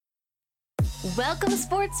Welcome,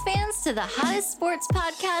 sports fans, to the hottest sports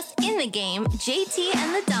podcast in the game, JT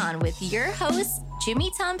and the Don, with your hosts,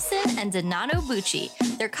 Jimmy Thompson and Donato Bucci.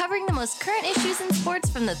 They're covering the most current issues in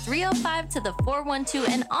sports from the 305 to the 412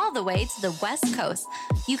 and all the way to the West Coast.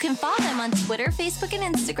 You can follow them on Twitter, Facebook,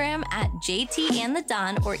 and Instagram at JT and the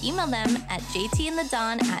Don, or email them at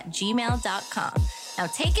jtandthedon@gmail.com. Now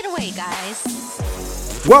take it away,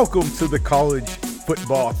 guys. Welcome to the College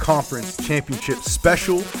Football Conference Championship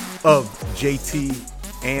special of JT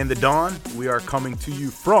and the Don. We are coming to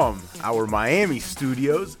you from our Miami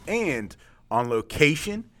studios and on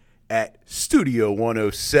location at Studio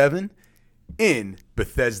 107 in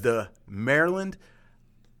Bethesda, Maryland.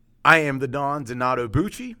 I am the Don, Donato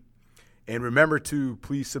Bucci. And remember to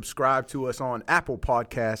please subscribe to us on Apple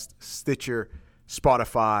Podcasts, Stitcher,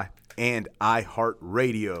 Spotify, and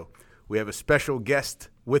iHeartRadio. We have a special guest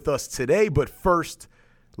with us today, but first,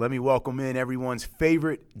 let me welcome in everyone's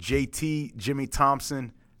favorite JT, Jimmy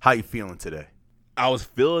Thompson. How you feeling today? I was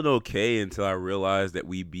feeling okay until I realized that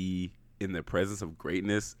we be in the presence of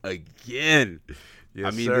greatness again.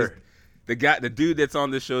 Yes, I mean, sir. the dude that's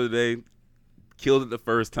on this show today killed it the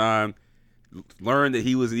first time, learned that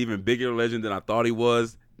he was an even bigger legend than I thought he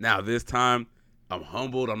was. Now this time, I'm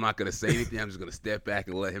humbled. I'm not going to say anything. I'm just going to step back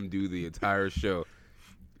and let him do the entire show.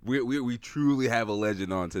 We truly have a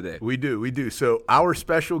legend on today. We do. So our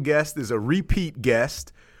special guest is a repeat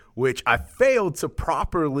guest, which I failed to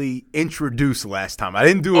properly introduce last time. I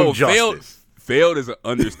didn't do him justice. Failed is an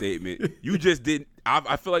understatement. You just didn't.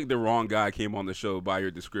 I feel like the wrong guy came on the show by your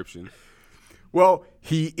description. Well,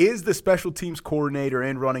 he is the special teams coordinator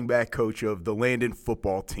and running back coach of the Landon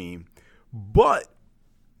football team, but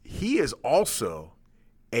he is also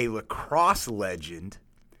a lacrosse legend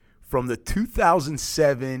from the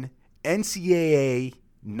 2007 NCAA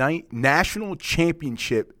National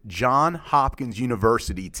Championship Johns Hopkins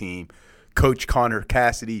University team. Coach Connor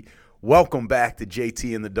Cassidy, welcome back to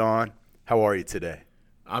JT and the Don. How are you today?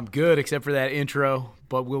 I'm good, except for that intro,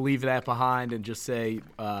 but we'll leave that behind and just say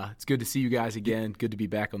it's good to see you guys again. Good to be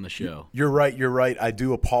back on the show. You're right. I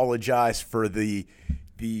do apologize for the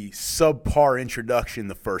subpar introduction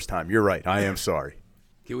the first time. You're right. I am sorry.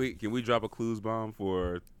 Can we drop a clues bomb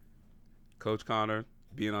for Coach Connor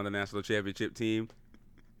being on the national championship team?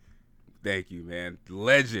 Thank you, man.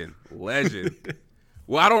 Legend.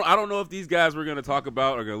 Well, I don't know if these guys we're going to talk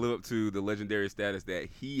about are going to live up to the legendary status that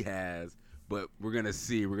he has, but we're going to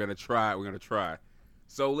see. We're going to try.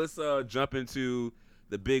 So let's jump into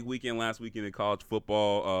the big weekend last weekend in college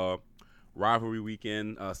football, rivalry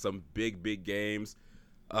weekend, some big games.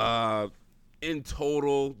 In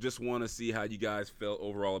total, just want to see how you guys felt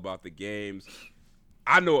overall about the games.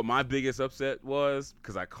 I know what my biggest upset was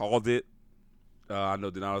because I called it. I know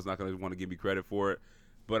Donato's not going to want to give me credit for it,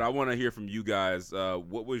 but I want to hear from you guys.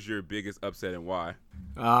 What was your biggest upset and why?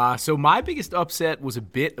 So my biggest upset was a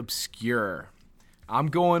bit obscure. I'm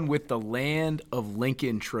going with the Land of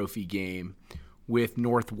Lincoln Trophy game with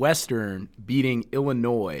Northwestern beating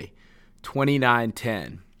Illinois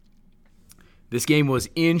 29-10. This game was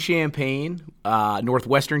in Champaign.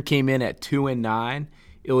 Northwestern came in at 2-9.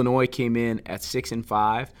 Illinois came in at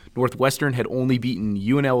 6-5. Northwestern had only beaten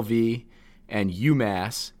UNLV and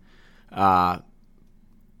UMass. UMass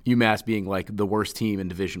being like the worst team in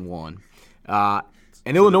Division I.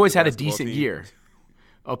 And Illinois had a decent year.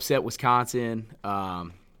 Upset Wisconsin.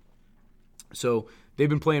 So they've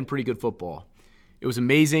been playing pretty good football. It was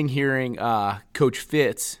amazing hearing Coach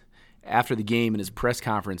Fitz after the game in his press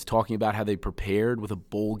conference talking about how they prepared with a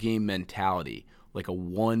bowl game mentality, like a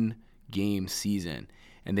one-game season.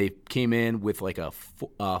 And they came in with like a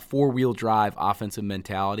four-wheel drive offensive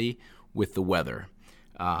mentality with the weather.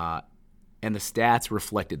 And the stats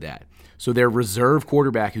reflected that. So their reserve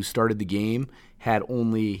quarterback who started the game had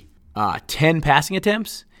only 10 passing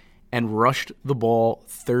attempts and rushed the ball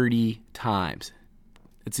 30 times.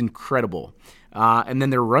 It's incredible. And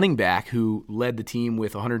then their running back, who led the team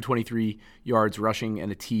with 123 yards rushing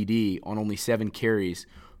and a TD on only 7 carries,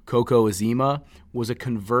 Coco Azima, was a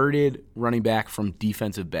converted running back from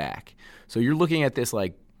defensive back. So you're looking at this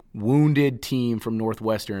like wounded team from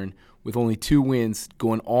Northwestern with only 2 wins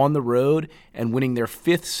going on the road and winning their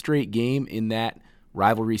 5th straight game in that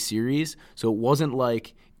rivalry series. So it wasn't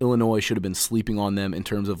like Illinois should have been sleeping on them in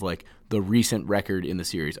terms of like the recent record in the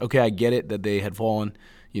series. Okay, I get it that they had fallen,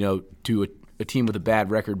 to a team with a bad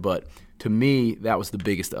record, but to me, that was the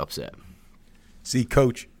biggest upset. See,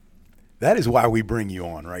 Coach, that is why we bring you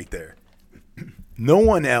on right there. No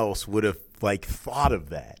one else would have thought of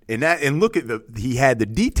that. And look at he had the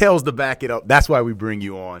details to back it up. That's why we bring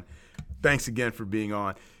you on. Thanks again for being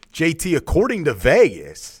on. JT, according to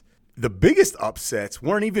Vegas, the biggest upsets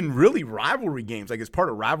weren't even really rivalry games. Like, it's part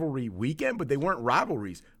of rivalry weekend, but they weren't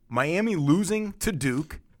rivalries. Miami losing to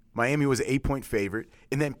Duke. Miami was an 8-point favorite.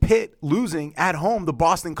 And then Pitt losing at home to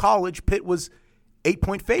Boston College. Pitt was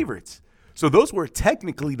 8-point favorites. So those were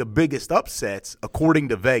technically the biggest upsets according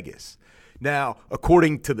to Vegas. Now,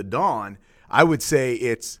 according to the Dawn, I would say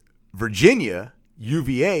it's Virginia,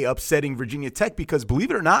 UVA, upsetting Virginia Tech because,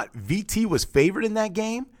 believe it or not, VT was favored in that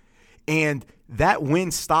game. And that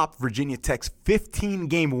win stopped Virginia Tech's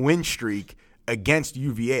 15-game win streak against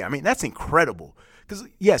UVA. I mean, that's incredible. Because,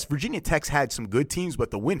 yes, Virginia Tech's had some good teams,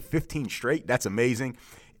 but to win 15 straight, that's amazing.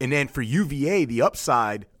 And then for UVA, the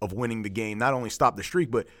upside of winning the game not only stopped the streak,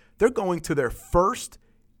 but they're going to their first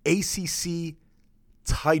ACC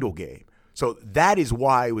title game. So that is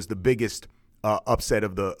why it was the biggest upset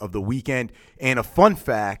of the weekend. And a fun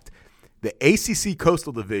fact, the ACC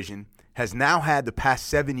Coastal Division has now had the past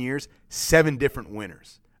 7 years 7 different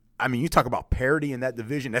winners. I mean, you talk about parity in that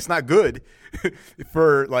division. That's not good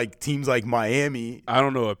for like teams like Miami. I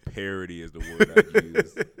don't know if parity is the word I'd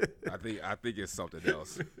use. I think it's something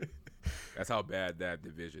else. That's how bad that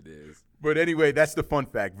division is. But anyway, that's the fun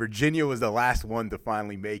fact. Virginia was the last one to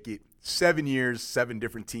finally make it. 7 years, 7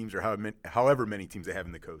 different teams, or however many teams they have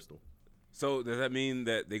in the Coastal. So does that mean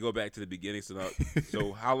that they go back to the beginning?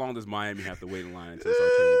 So how long does Miami have to wait in line until it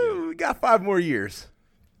starts turning again? We got 5 more years.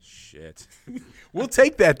 Shit. We'll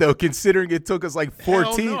take that, though, considering it took us like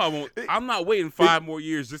 14. Hell no, I won't. I'm not waiting 5 more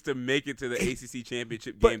years just to make it to the ACC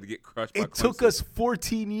championship game to get crushed by Clemson. It took us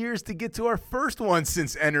 14 years to get to our first one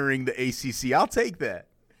since entering the ACC. I'll take that.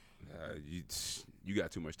 You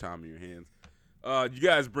got too much time in your hands. You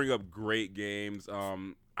guys bring up great games.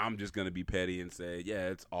 I'm just going to be petty and say, yeah,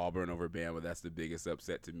 it's Auburn over Bama. That's the biggest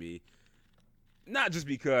upset to me. Not just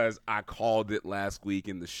because I called it last week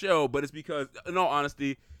in the show, but it's because, in all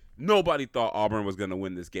honesty, nobody thought Auburn was going to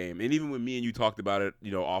win this game. And even when me and you talked about it,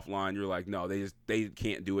 offline, you're like, no, they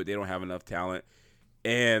can't do it. They don't have enough talent.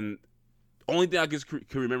 And only thing I can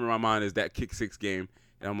remember in my mind is that kick 6 game.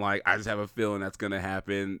 And I'm like, I just have a feeling that's going to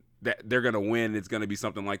happen, that they're going to win. It's going to be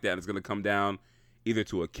something like that. And it's going to come down either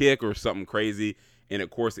to a kick or something crazy. And, of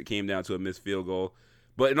course, it came down to a missed field goal.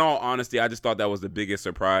 But in all honesty, I just thought that was the biggest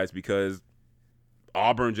surprise because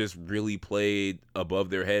Auburn just really played above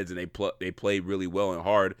their heads, and they played really well and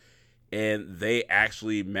hard. And they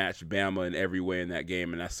actually matched Bama in every way in that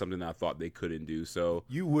game, and that's something I thought they couldn't do. So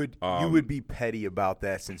you would be petty about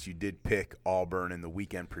that since you did pick Auburn in the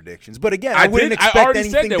weekend predictions. But again, I wouldn't expect I already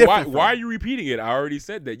anything said that. different. Why are you repeating it? I already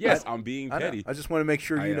said that. Yes, I'm being petty. I just want to make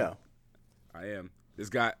sure you know. I am. This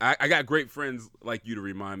guy, I got great friends like you to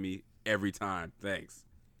remind me every time. Thanks.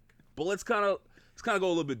 But let's kind of go a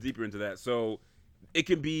little bit deeper into that. So it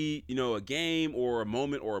can be, a game or a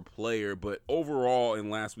moment or a player, but overall in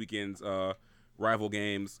last weekend's rival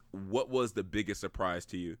games, what was the biggest surprise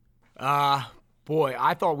to you? Boy,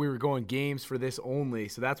 I thought we were going games for this only,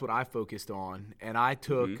 so that's what I focused on. And I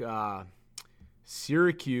took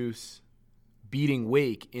Syracuse beating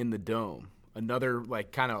Wake in the Dome. Another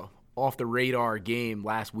kind of off the radar game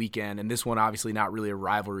last weekend, and this one obviously not really a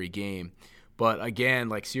rivalry game. But again,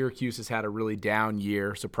 Syracuse has had a really down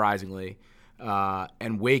year, surprisingly.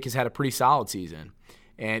 And Wake has had a pretty solid season.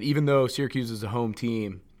 And even though Syracuse is a home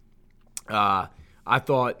team, I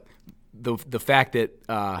thought the fact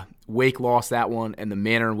that Wake lost that one and the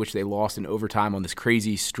manner in which they lost in overtime on this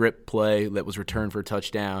crazy strip play that was returned for a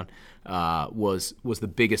touchdown was the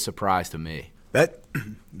biggest surprise to me.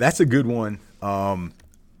 That's a good one.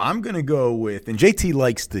 I'm going to go with – and JT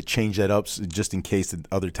likes to change that up just in case the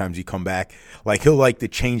other times you come back. He'll like to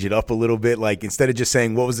change it up a little bit. Instead of just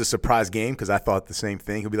saying, what was the surprise game, because I thought the same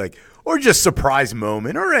thing, he'll be like, or just surprise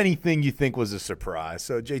moment or anything you think was a surprise.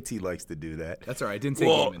 So JT likes to do that. That's all right. I didn't say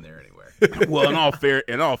game in there anywhere. Well,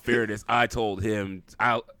 in all fairness, I told him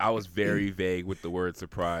I was very vague with the word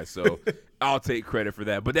surprise, so I'll take credit for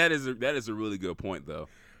that. But that is a really good point, though.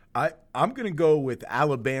 I'm going to go with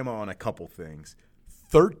Alabama on a couple things.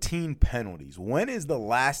 13 penalties. When is the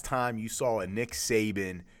last time you saw a Nick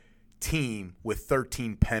Saban team with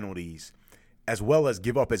 13 penalties, as well as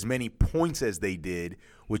give up as many points as they did,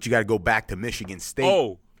 which you got to go back to Michigan State?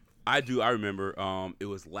 Oh, I do. I remember. It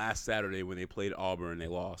was last Saturday when they played Auburn and they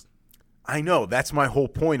lost. I know. That's my whole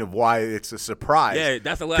point of why it's a surprise. Yeah,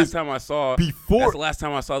 that's the last time I saw. That's the last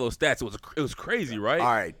time I saw those stats. It was crazy, right?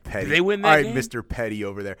 All right, Petty. Did they win that game? All right, Mr. Petty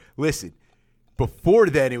over there. Listen. Before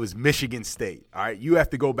then, it was Michigan State. All right, you have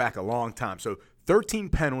to go back a long time. So 13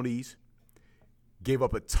 penalties, gave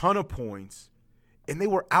up a ton of points, and they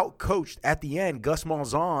were out-coached at the end. Gus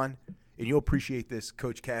Malzahn, and you'll appreciate this,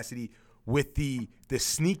 Coach Cassidy, with the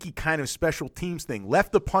sneaky kind of special teams thing.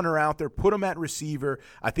 Left the punter out there, put him at receiver.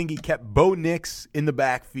 I think he kept Bo Nix in the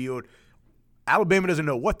backfield. Alabama doesn't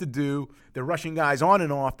know what to do. They're rushing guys on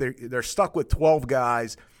and off. They're stuck with 12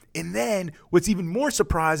 guys. And then what's even more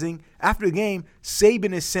surprising, after the game,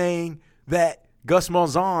 Saban is saying that Gus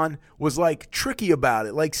Malzahn was like tricky about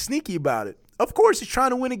it, like sneaky about it. Of course, he's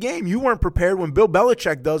trying to win a game. You weren't prepared when Bill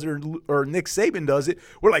Belichick does it or Nick Saban does it.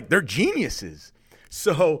 We're like, they're geniuses.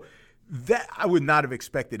 So that I would not have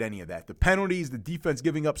expected any of that. The penalties, the defense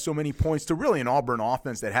giving up so many points to really an Auburn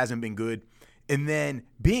offense that hasn't been good, and then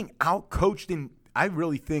being out-coached in, I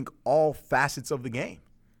really think, all facets of the game,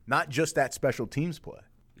 not just that special teams play.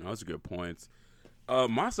 No, that's a good point.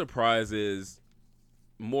 My surprise is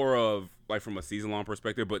more of like from a season-long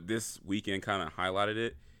perspective, but this weekend kind of highlighted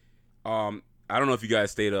it. I don't know if you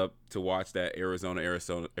guys stayed up to watch that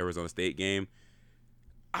Arizona State game.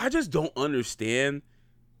 I just don't understand,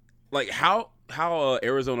 like how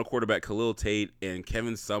Arizona quarterback Khalil Tate and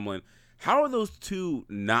Kevin Sumlin, how are those two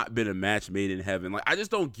not been a match made in heaven? Like I just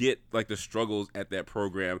don't get like the struggles at that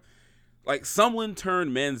program. Like Sumlin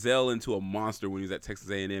turned Manziel into a monster when he was at Texas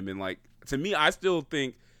A&M, and like to me, I still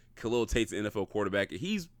think Khalil Tate's an NFL quarterback.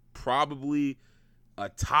 He's probably a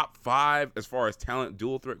top 5 as far as talent,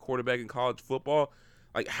 dual threat quarterback in college football.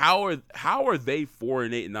 Like how are they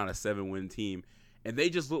 4-8 and not a 7-win team? And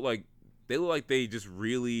they just look like they just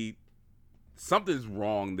really something's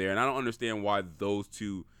wrong there, and I don't understand why those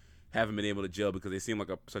two haven't been able to gel because they seem like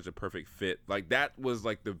such a perfect fit. Like that was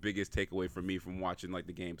like the biggest takeaway for me from watching like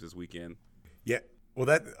the games this weekend. Yeah, well,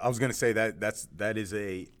 that I was going to say that is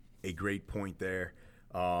a great point there.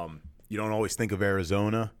 You don't always think of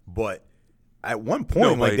Arizona, but at one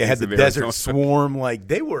point, like they had the Desert Swarm, like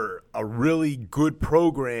they were a really good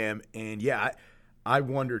program, and yeah, I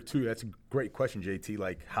wonder too. That's a great question, JT.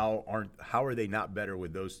 Like how are they not better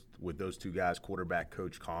with those two guys, quarterback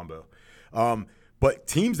coach combo? But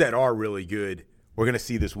teams that are really good, we're going to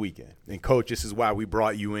see this weekend. And coach, this is why we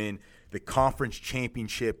brought you in, the conference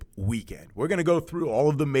championship weekend. We're going to go through all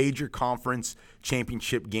of the major conference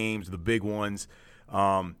championship games, the big ones.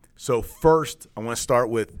 So first, I want to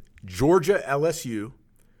start with Georgia LSU,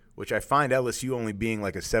 which I find LSU only being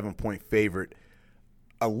like a 7-point favorite,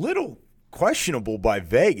 a little questionable by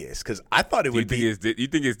Vegas because I thought it would be. You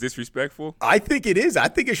think it's disrespectful? I think it is. I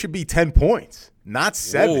think it should be 10 points, not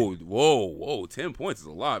 7. Whoa. 10 points is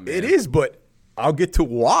a lot, man. It is, but I'll get to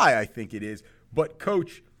why I think it is. But,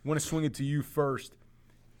 Coach, I want to swing it to you first.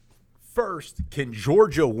 First, can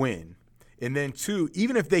Georgia win? And then, 2,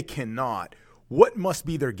 even if they cannot, what must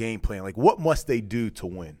be their game plan? Like, what must they do to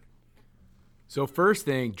win? So first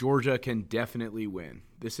thing, Georgia can definitely win.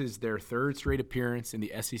 This is their 3rd straight appearance in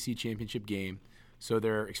the SEC championship game. So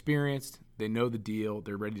they're experienced. They know the deal.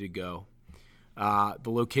 They're ready to go. The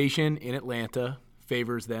location in Atlanta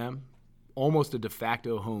favors them. Almost a de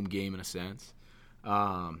facto home game in a sense.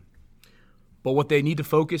 But what they need to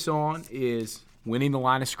focus on is winning the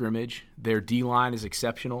line of scrimmage. Their D-line is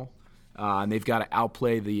exceptional. And they've got to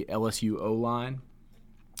outplay the LSU O-line.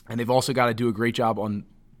 And they've also got to do a great job on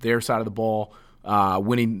their side of the ball,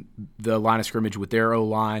 winning the line of scrimmage with their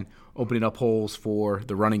O-line, opening up holes for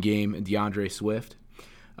the running game and DeAndre Swift.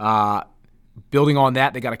 Building on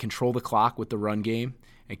that, they got to control the clock with the run game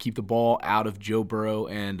and keep the ball out of Joe Burrow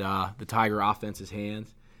and the Tiger offense's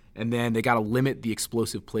hands. And then they got to limit the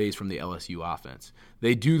explosive plays from the LSU offense.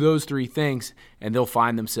 They do those 3 things, and they'll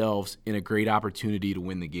find themselves in a great opportunity to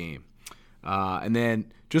win the game. And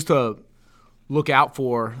then just to look out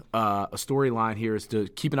for a storyline here is to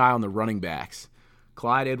keep an eye on the running backs.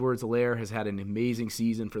 Clyde Edwards-Helaire has had an amazing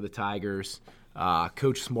season for the Tigers.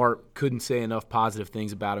 Coach Smart couldn't say enough positive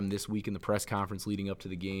things about him this week in the press conference leading up to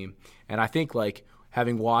the game. And I think, like,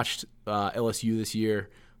 having watched LSU this year,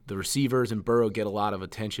 the receivers and Burrow get a lot of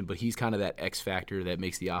attention, but he's kind of that X factor that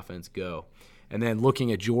makes the offense go. And then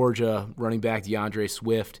looking at Georgia, running back DeAndre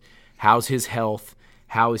Swift, how's his health?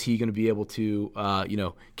 How is he going to be able to,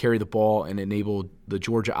 carry the ball and enable the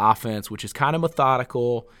Georgia offense, which is kind of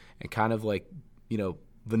methodical and kind of like,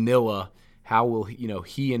 vanilla? How will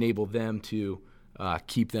he enable them to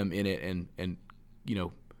keep them in it and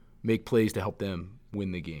make plays to help them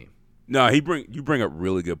win the game? No, you bring up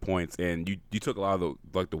really good points, and you took a lot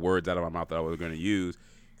of the words out of my mouth that I was going to use.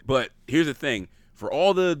 But here's the thing: for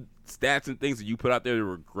all the stats and things that you put out there that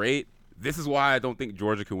were great, this is why I don't think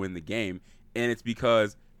Georgia can win the game. And it's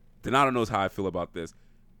because Donato knows how I feel about this.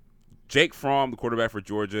 Jake Fromm, the quarterback for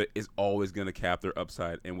Georgia, is always going to cap their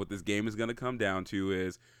upside. And what this game is going to come down to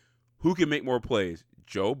is who can make more plays,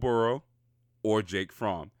 Joe Burrow or Jake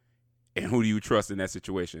Fromm? And who do you trust in that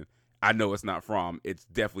situation? I know it's not Fromm. It's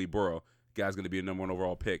definitely Burrow. Guy's going to be a number 1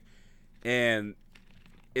 overall pick. And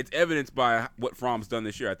it's evidenced by what Fromm's done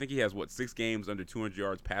this year. I think he has, 6 games under 200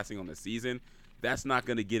 yards passing on the season. That's not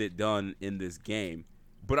going to get it done in this game.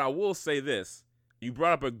 But I will say this. You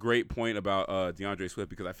brought up a great point about DeAndre Swift,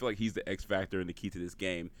 because I feel like he's the X factor and the key to this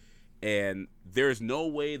game. And there's no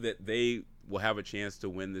way that they will have a chance to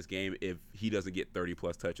win this game if he doesn't get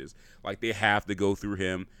 30-plus touches. Like, they have to go through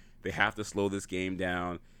him. They have to slow this game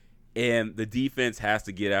down. And the defense has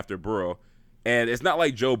to get after Burrow. And it's not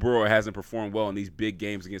like Joe Burrow hasn't performed well in these big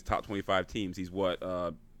games against top 25 teams. He's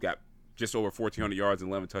got just over 1,400 yards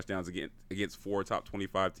and 11 touchdowns against 4 top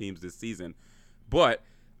 25 teams this season. But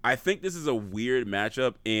I think this is a weird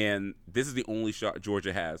matchup, and this is the only shot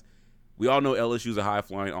Georgia has. We all know LSU's a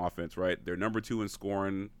high-flying offense, right? They're number 2 in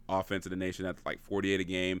scoring offense in the nation at like 48 a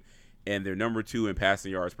game, and they're number 2 in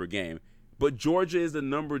passing yards per game. But Georgia is the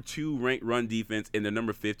number 2 ranked run defense, and they're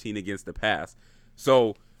number 15 against the pass.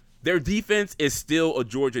 So their defense is still a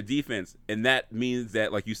Georgia defense, and that means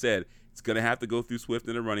that, like you said, it's going to have to go through Swift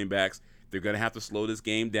and the running backs. They're going to have to slow this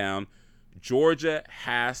game down. Georgia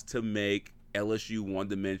has to make LSU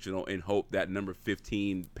one-dimensional and hope that number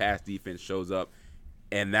 15 pass defense shows up,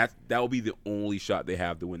 and that will be the only shot they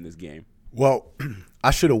have to win this game. Well,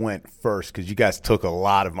 I should have went first because you guys took a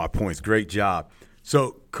lot of my points. Great job.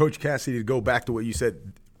 So, Coach Cassidy, to go back to what you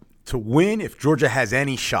said, to win, if Georgia has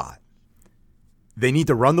any shot, they need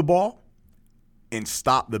to run the ball and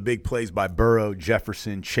stop the big plays by Burrow,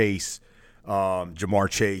 Jefferson, Chase, Jamar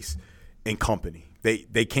Chase, and company.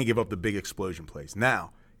 They can't give up the big explosion plays.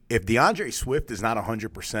 Now, if DeAndre Swift is not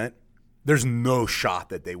 100%, there's no shot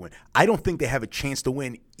that they win. I don't think they have a chance to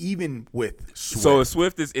win even with Swift. So if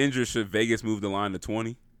Swift is injured, should Vegas move the line to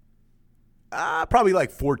 20? Probably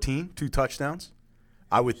like 14, 2 touchdowns,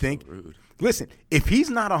 I would think. Rude. Listen, if he's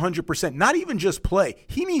not 100%, not even just play,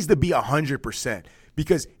 he needs to be 100%.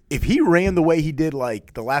 Because if he ran the way he did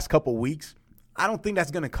like the last couple weeks, I don't think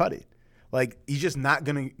that's going to cut it. Like, he's just not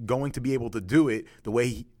going to be able to do it the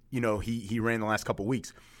way he ran the last couple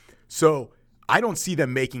weeks. So I don't see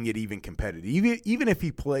them making it even competitive. Even if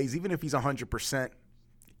he plays, even if he's 100%,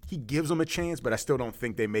 he gives them a chance, but I still don't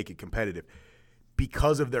think they make it competitive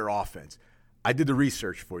because of their offense. I did the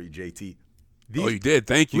research for you, JT. You did.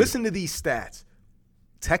 Thank you. Listen to these stats.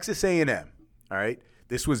 Texas A&M, all right?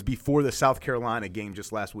 This was before the South Carolina game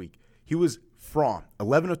just last week. He was from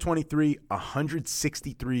 11 of 23,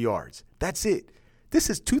 163 yards. That's it. This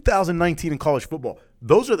is 2019 in college football.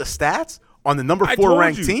 Those are the stats on the number 4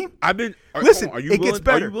 ranked team. Listen, it gets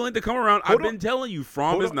better. Are you willing to come around? I've been telling you,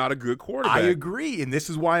 Fromm is not a good quarterback. I agree, and this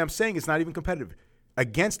is why I'm saying it's not even competitive.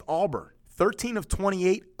 Against Auburn, 13 of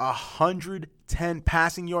 28, 110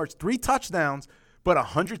 passing yards, 3 touchdowns, but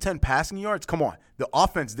 110 passing yards. Come on. The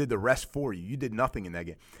offense did the rest for you. You did nothing in that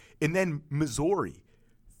game. And then Missouri,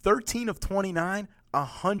 13 of 29,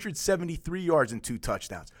 173 yards and 2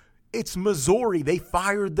 touchdowns. It's Missouri. They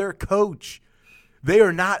fired their coach. They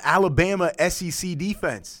are not Alabama SEC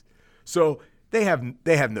defense. So they have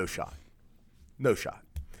no shot. No shot.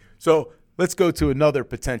 So let's go to another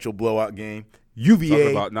potential blowout game. UVA.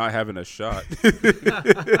 Talk about not having a shot.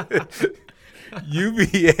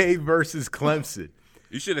 UVA versus Clemson.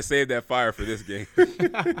 You should have saved that fire for this game.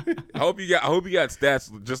 I hope you got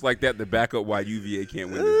stats just like that to back up why UVA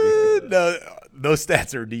can't win this game. No, those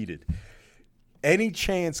stats are needed. Any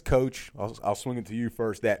chance, Coach, I'll swing it to you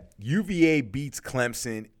first, that UVA beats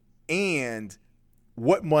Clemson, and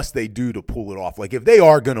what must they do to pull it off? Like, if they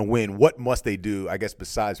are going to win, what must they do, I guess,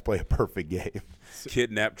 besides play a perfect game?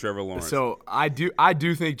 Kidnap Trevor Lawrence. So I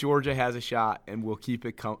do think Georgia has a shot and will keep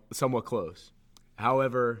it somewhat close.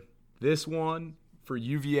 However, this one for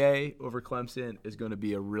UVA over Clemson is going to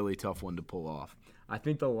be a really tough one to pull off. I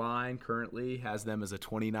think the line currently has them as a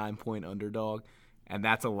 29-point underdog, and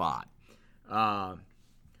that's a lot.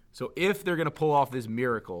 So if they're going to pull off this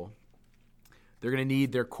miracle, they're going to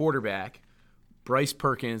need their quarterback, Bryce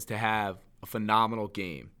Perkins, to have a phenomenal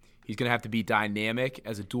game. He's going to have to be dynamic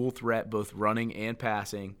as a dual threat, both running and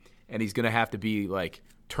passing, and he's going to have to be, like,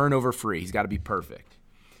 turnover-free. He's got to be perfect.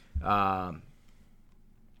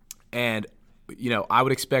 And, I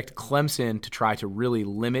would expect Clemson to try to really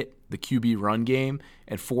limit the QB run game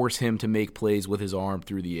and force him to make plays with his arm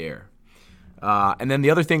through the air. And then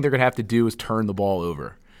the other thing they're going to have to do is turn the ball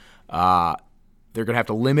over. They're going to have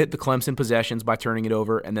to limit the Clemson possessions by turning it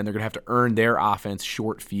over, and then they're going to have to earn their offense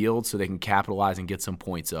short field so they can capitalize and get some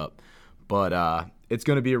points up. But it's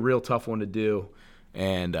going to be a real tough one to do,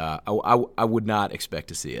 and I would not expect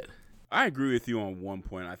to see it. I agree with you on one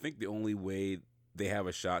point. I think the only way they have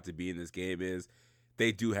a shot to be in this game is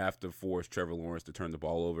they do have to force Trevor Lawrence to turn the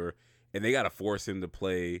ball over, and they got to force him to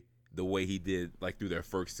play the way he did like through their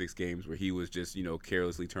first 6 games where he was just,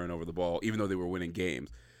 carelessly turning over the ball, even though they were winning games.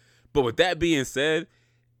 But with that being said,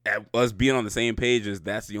 us being on the same page is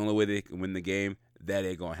that's the only way they can win the game. That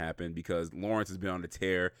ain't going to happen because Lawrence has been on the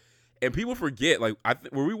tear. And people forget, like,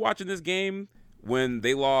 were we watching this game when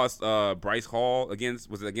they lost Bryce Hall against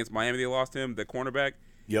Miami? They lost him, the cornerback.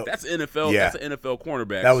 Yep. That's NFL. Yeah. That's an NFL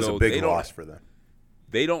cornerback. That was a big loss for them.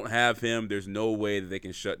 They don't have him. There's no way that they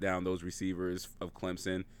can shut down those receivers of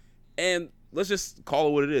Clemson. And let's just call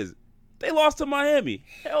it what it is. They lost to Miami.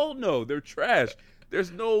 Hell no, they're trash.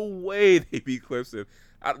 There's no way they beat Clemson.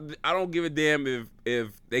 I don't give a damn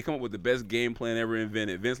if they come up with the best game plan ever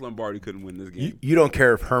invented. Vince Lombardi couldn't win this game. You don't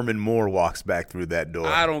care if Herman Moore walks back through that door.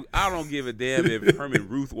 I don't give a damn if Herman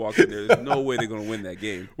Ruth walks in there. There's no way they're going to win that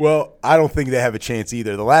game. Well, I don't think they have a chance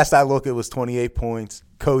either. The last I looked, it was 28 points.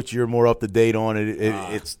 Coach, you're more up to date on it.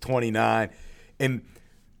 It's 29. And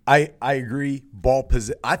I agree.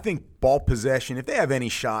 I think ball possession, if they have any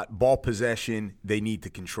shot, ball possession, they need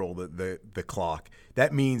to control the clock.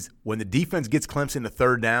 That means when the defense gets Clemson to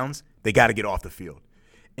third downs, they got to get off the field.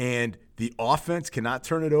 And the offense cannot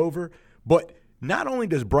turn it over. But not only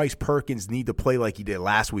does Bryce Perkins need to play like he did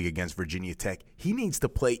last week against Virginia Tech, he needs to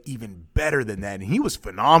play even better than that. And he was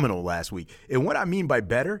phenomenal last week. And what I mean by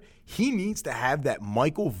better, he needs to have that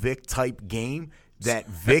Michael Vick type game that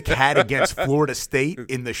Vick had against Florida State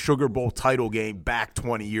in the Sugar Bowl title game back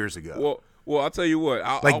 20 years ago. Well, I'll tell you what.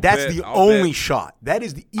 That's the only shot. That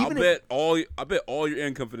is the I bet all your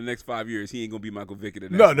income for the next 5 years he ain't gonna be Michael Vick in the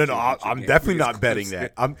No. next. I'm definitely not betting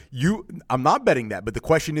that. I'm not betting that. But the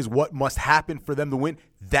question is, what must happen for them to win?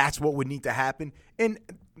 That's what would need to happen. And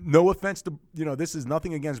no offense to this is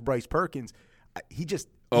nothing against Bryce Perkins. It's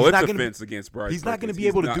offense against Bryce. He's not going to be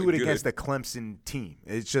able to do it against the Clemson team.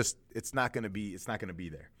 It's not going to be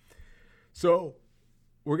there. So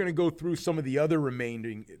we're going to go through some of the other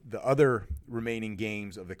remaining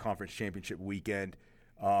games of the conference championship weekend.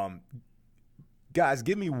 Guys,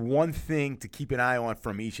 give me one thing to keep an eye on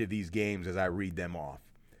from each of these games as I read them off.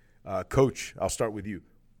 Coach, I'll start with you.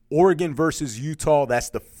 Oregon versus Utah.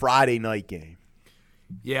 That's the Friday night game.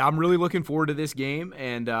 Yeah, I'm really looking forward to this game,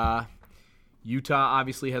 and Utah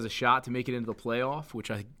obviously has a shot to make it into the playoff,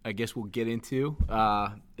 which I guess we'll get into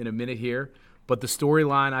in a minute here. But the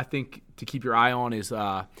storyline I think to keep your eye on is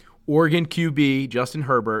Oregon QB Justin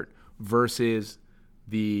Herbert versus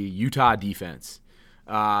the Utah defense.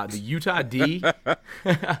 The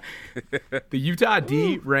Utah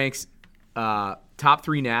D ranks top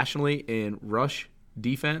 3 nationally in rush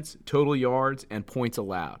defense, total yards, and points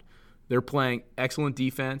allowed. They're playing excellent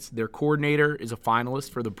defense. Their coordinator is a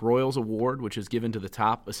finalist for the Broyles Award, which is given to the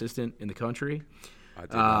top assistant in the country. I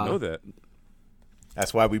did not know that.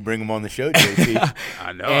 That's why we bring him on the show, JT.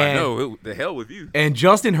 I know. The hell with you. And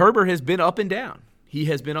Justin Herbert has been up and down. He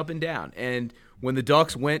has been up and down. And when the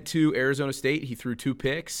Ducks went to Arizona State, he threw 2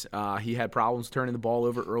 picks. He had problems turning the ball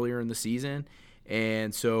over earlier in the season.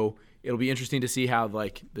 And so it'll be interesting to see how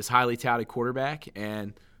this highly touted quarterback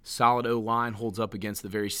and solid O-line holds up against the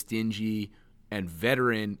very stingy and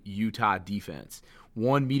veteran Utah defense.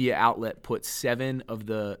 One media outlet put 7 of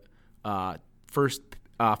the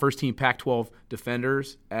first-team Pac-12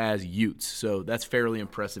 defenders as Utes, so that's fairly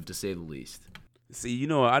impressive to say the least. See,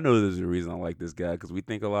 I know there's a reason I like this guy because we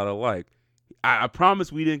think a lot alike. I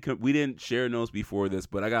promise we didn't share notes before this,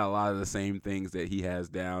 but I got a lot of the same things that he has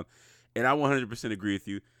down, and I 100% agree with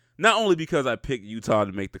you. Not only because I picked Utah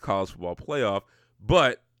to make the college football playoff,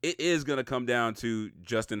 but it is going to come down to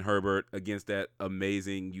Justin Herbert against that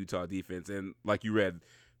amazing Utah defense. And like you read,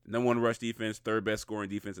 number 1 rush defense, 3rd best scoring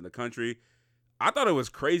defense in the country. I thought it was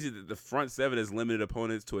crazy that the front 7 has limited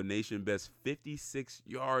opponents to a nation best 56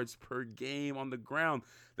 yards per game on the ground.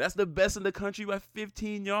 That's the best in the country by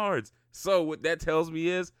 15 yards. So what that tells me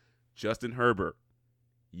is, Justin Herbert,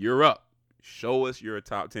 you're up. Show us you're a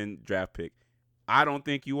top 10 draft pick. I don't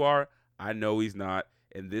think you are. I know he's not.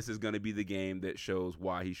 And this is going to be the game that shows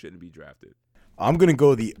why he shouldn't be drafted. I'm going to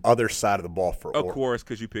go the other side of the ball for Oregon. Of course,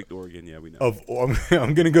 because you picked Oregon. Yeah, we know.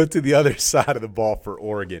 I'm going to go to the other side of the ball for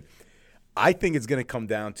Oregon. I think it's going to come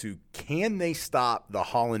down to, can they stop the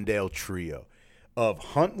Hollandale trio of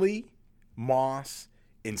Huntley, Moss,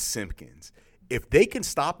 and Simpkins? If they can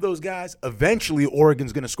stop those guys, eventually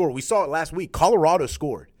Oregon's going to score. We saw it last week. Colorado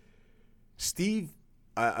scored.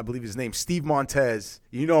 I believe his name, Steve Montez.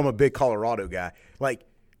 I'm a big Colorado guy.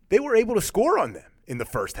 They were able to score on them in the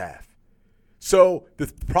first half. So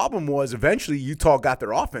the problem was eventually Utah got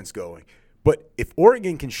their offense going. But if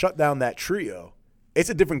Oregon can shut down that trio, it's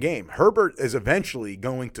a different game. Herbert is eventually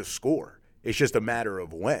going to score. It's just a matter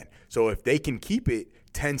of when. So if they can keep it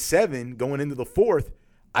 10-7 going into the 4th,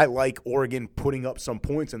 I like Oregon putting up some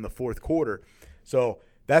points in the fourth quarter. So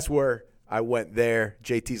that's where I went there.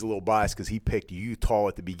 JT's a little biased because he picked Utah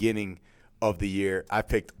at the beginning of the year. I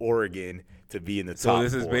picked Oregon to be in the top So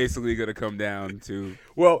this is 4. basically going to come down to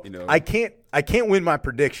Well, you know, I can't win my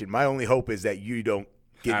prediction. My only hope is that you don't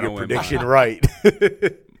get I your don't win prediction mine. right.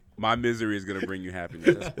 my misery is going to bring you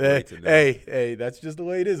happiness. That's great to know. Hey, that's just the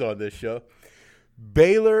way it is on this show.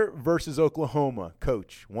 Baylor versus Oklahoma.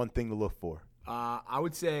 Coach, one thing to look for. I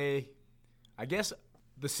would say, I guess,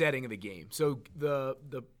 the setting of the game. So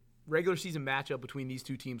the regular season matchup between these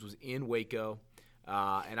two teams was in Waco,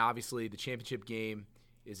 and obviously the championship game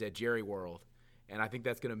is at Jerry World, and I think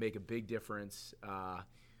that's going to make a big difference.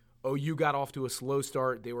 OU got off to a slow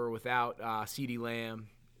start. They were without CeeDee Lamb.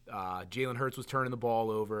 Jalen Hurts was turning the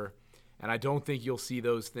ball over, and I don't think you'll see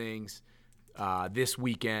those things this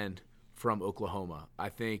weekend from Oklahoma. I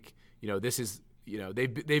think, this is,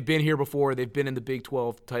 they've been here before. They've been in the Big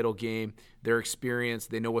 12 title game. They're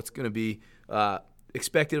experienced. They know what's going to be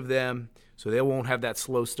expected of them, so they won't have that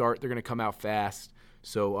slow start. They're going to come out fast.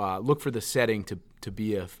 So look for the setting to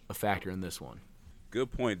be a factor in this one.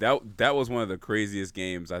 Good point. That was one of the craziest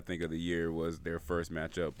games I think of the year, was their first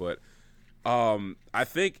matchup. But I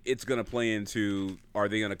think it's going to play into, are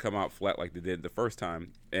they going to come out flat like they did the first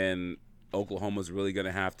time? And Oklahoma's really going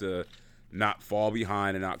to have to not fall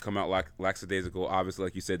behind and not come out like lackadaisical. Obviously,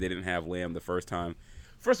 like you said, they didn't have Lamb the first time.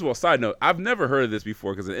 First of all, side note, I've never heard of this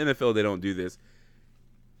before because in the NFL they don't do this.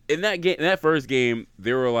 In that first game,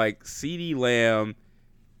 they were like, CeeDee Lamb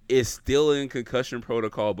is still in concussion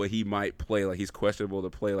protocol, but he might play. Like, he's questionable to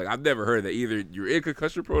play. Like, I've never heard of that. Either you're in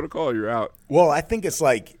concussion protocol or you're out. Well, I think it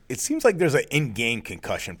seems like there's an in-game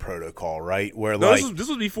concussion protocol, right? Where No, this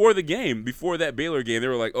was before the game. Before that Baylor game, they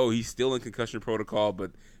were like, oh, he's still in concussion protocol,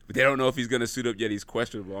 but they don't know if he's going to suit up yet. He's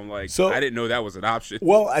questionable. I'm like, I didn't know that was an option.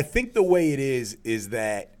 Well, I think the way it is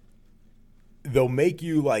that they'll make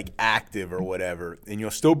you like active or whatever, and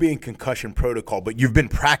you'll still be in concussion protocol, but you've been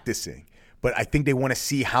practicing. But I think they want to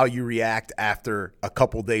see how you react after a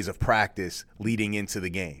couple days of practice leading into the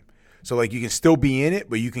game. So, like, you can still be in it,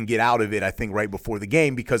 but you can get out of it, I think, right before the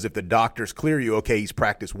game, because if the doctors clear you, okay, he's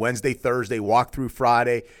practiced Wednesday, Thursday, walk through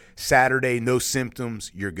Friday, Saturday, no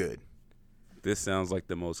symptoms, you're good. This sounds like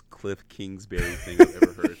the most Cliff Kingsbury thing I've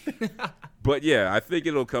ever heard. But, yeah, I think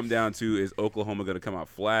it'll come down to, is Oklahoma going to come out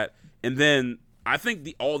flat? And then I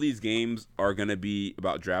think all these games are going to be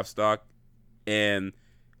about draft stock. And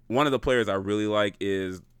one of the players I really like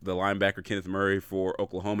is the linebacker Kenneth Murray for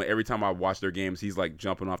Oklahoma. Every time I watch their games, he's like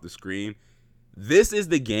jumping off the screen. This is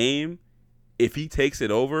the game. If he takes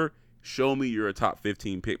it over, show me you're a top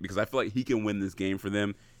 15 pick, because I feel like he can win this game for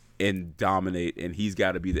them and dominate, and he's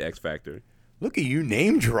got to be the X factor. Look at you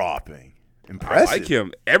name dropping. Impressive. I like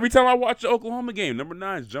him. Every time I watch the Oklahoma game, number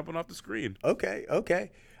 9 is jumping off the screen.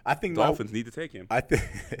 Okay. I think Dolphins need to take him.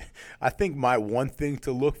 I think my one thing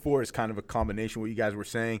to look for is kind of a combination of what you guys were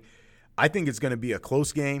saying. I think it's going to be a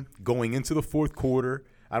close game going into the fourth quarter.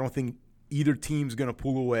 I don't think either team's going to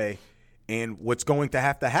pull away. And what's going to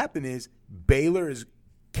have to happen is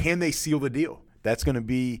can they seal the deal? That's going to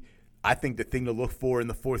be, I think, the thing to look for in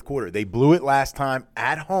the fourth quarter. They blew it last time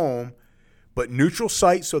at home, but neutral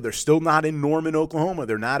site, so they're still not in Norman, Oklahoma.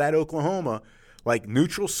 They're not at Oklahoma. Like,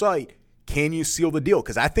 neutral site, can you seal the deal?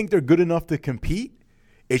 Because I think they're good enough to compete.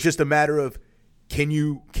 It's just a matter of, can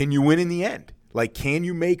you win in the end? Like, can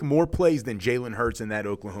you make more plays than Jalen Hurts in that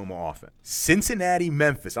Oklahoma offense? Cincinnati,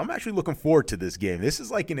 Memphis. I'm actually looking forward to this game. This is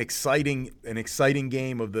like an exciting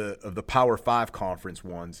game of the Power 5 conference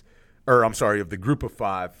ones, or I'm sorry, of the Group of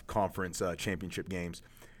 5 conference championship games.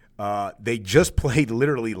 They just played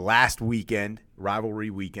literally last weekend, rivalry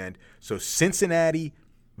weekend. So Cincinnati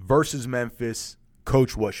versus Memphis.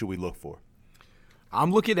 Coach, what should we look for?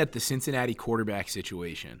 I'm looking at the Cincinnati quarterback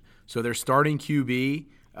situation. So their starting QB,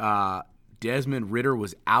 Desmond Ridder,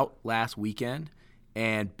 was out last weekend,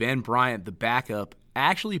 and Ben Bryant, the backup,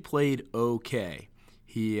 actually played okay.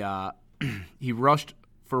 He rushed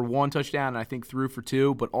for 1 touchdown and I think threw for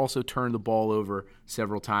 2, but also turned the ball over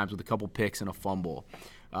several times with a couple picks and a fumble.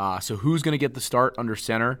 So who's going to get the start under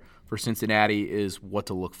center for Cincinnati is what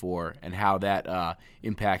to look for, and how that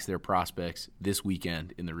impacts their prospects this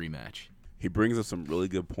weekend in the rematch. He brings up some really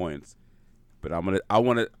good points, but I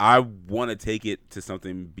want to take it to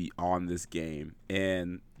something beyond this game.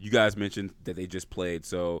 And you guys mentioned that they just played,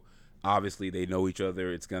 so obviously they know each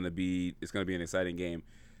other. It's gonna be an exciting game.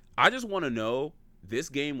 I just want to know, this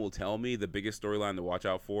game will tell me the biggest storyline to watch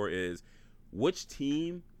out for is which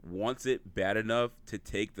team wants it bad enough to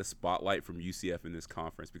take the spotlight from UCF in this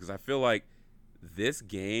conference, because I feel like this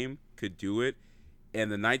game could do it.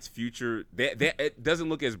 and the Knights' future, it doesn't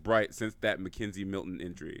look as bright since that McKenzie Milton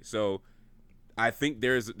injury. So I think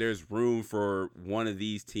there's room for one of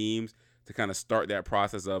these teams to kind of start that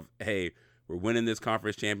process of, hey, we're winning this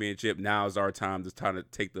conference championship. Now is our time to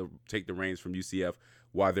take the reins from UCF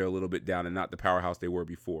while they're a little bit down and not the powerhouse they were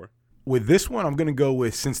before. With this one, I'm going to go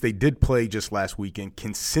with, since they did play just last weekend,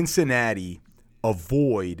 can Cincinnati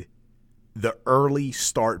avoid the early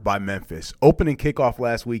start by Memphis? Opening kickoff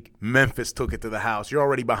last week, Memphis took it to the house. You're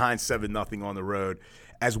already behind 7-0 on the road.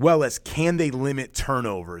 As well as, can they limit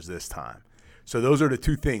turnovers this time? So those are the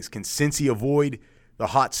two things. Can Cincy avoid the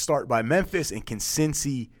hot start by Memphis, and can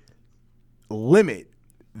Cincy limit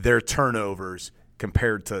their turnovers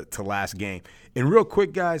compared to last game? And real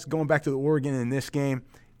quick, guys, going back to the Oregon in this game,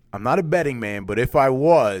 I'm not a betting man, but if I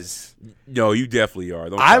was, no, you definitely are.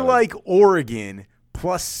 I like Oregon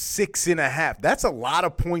plus 6.5. That's a lot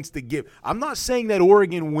of points to give. I'm not saying that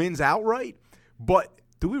Oregon wins outright, but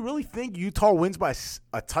do we really think Utah wins by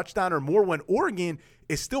a touchdown or more when Oregon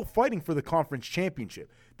is still fighting for the conference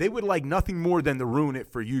championship? They would like nothing more than to ruin it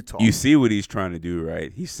for Utah. You see what he's trying to do,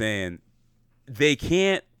 right? He's saying they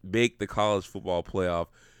can't make the college football playoff,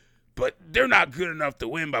 but they're not good enough to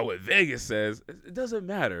win by what Vegas says. It doesn't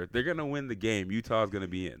matter. They're going to win the game. Utah's going to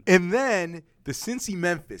be in. And then the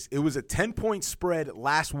Cincy-Memphis. It was a 10-point spread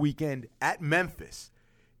last weekend at Memphis.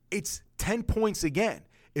 It's 10 points again.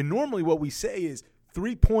 And normally what we say is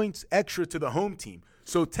 3 points extra to the home team.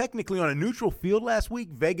 So technically on a neutral field last week,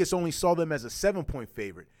 Vegas only saw them as a 7-point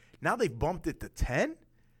favorite. Now they've bumped it to 10?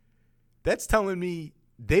 That's telling me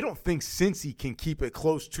they don't think Cincy can keep it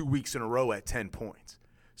close 2 weeks in a row at 10 points.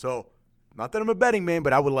 So, not that I'm a betting man,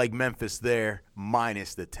 but I would like Memphis there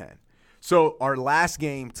minus the 10. So, our last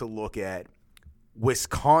game to look at,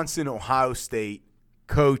 Wisconsin, Ohio State.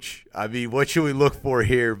 Coach, I mean, what should we look for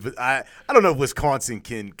here? But I don't know if Wisconsin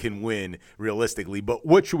can win realistically, but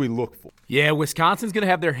what should we look for? Yeah, Wisconsin's going to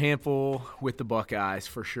have their handful with the Buckeyes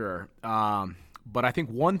for sure. But I think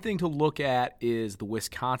one thing to look at is the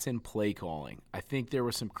Wisconsin play calling. I think there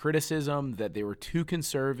was some criticism that they were too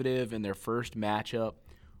conservative in their first matchup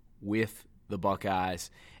with the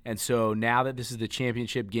Buckeyes. And so now that this is the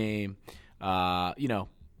championship game, they're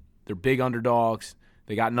big underdogs.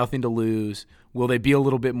 They got nothing to lose. Will they be a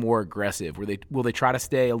little bit more aggressive? Will they try to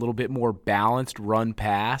stay a little bit more balanced run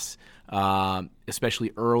pass,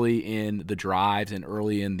 especially early in the drives and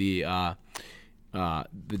early in the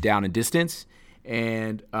down and distance?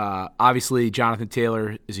 And obviously Jonathan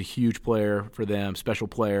Taylor is a huge player for them, special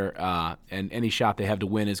player, and any shot they have to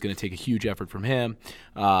win is going to take a huge effort from him.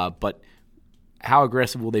 But how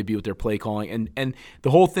aggressive will they be with their play calling? And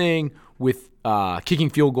the whole thing with kicking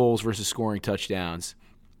field goals versus scoring touchdowns.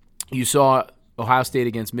 You saw Ohio State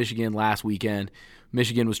against Michigan last weekend.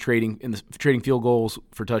 Michigan was trading field goals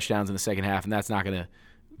for touchdowns in the second half, and that's not going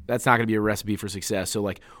to be a recipe for success. So,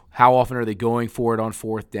 like, how often are they going for it on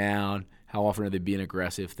fourth down? How often are they being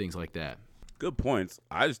aggressive? Things like that. Good points.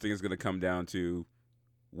 I just think it's going to come down to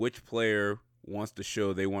which player wants to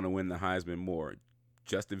show they want to win the Heisman more,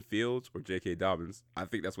 Justin Fields or J.K. Dobbins. I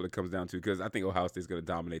think that's what it comes down to because I think Ohio State's going to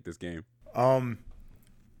dominate this game.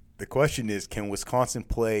 The question is, can Wisconsin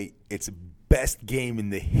play its best game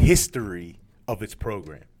in the history of its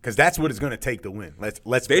program? Because that's what it's going to take to win.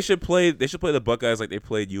 They should play the Buckeyes like they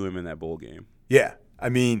played UM in that bowl game. Yeah, I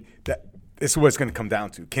mean this is what it's going to come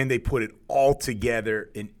down to. Can they put it all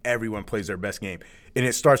together and everyone plays their best game? And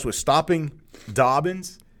it starts with stopping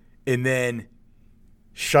Dobbins and then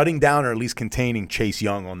shutting down or at least containing Chase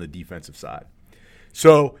Young on the defensive side.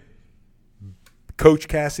 So, Coach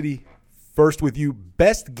Cassidy, first with you,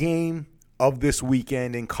 best game of this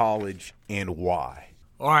weekend in college and why?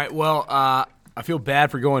 All right, well, I feel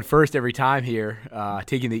bad for going first every time here,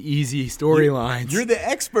 taking the easy storylines. You're the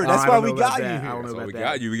expert. That's why we got you here. I don't know about we that.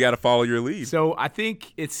 got you. We got to follow your lead. So I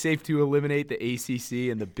think it's safe to eliminate the ACC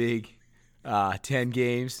and the big 10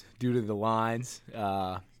 games due to the lines.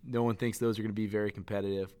 No one thinks those are going to be very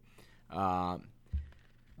competitive. And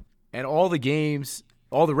all the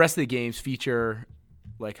rest of the games feature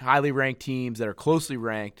like highly ranked teams that are closely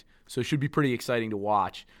ranked, so it should be pretty exciting to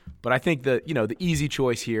watch. But I think the easy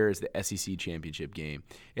choice here is the SEC championship game.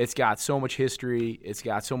 It's got so much history. It's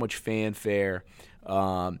got so much fanfare.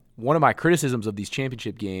 One of my criticisms of these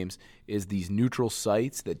championship games is these neutral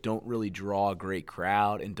sites that don't really draw a great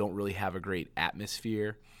crowd and don't really have a great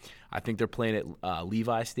atmosphere. I think they're playing at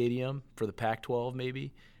Levi Stadium for the Pac-12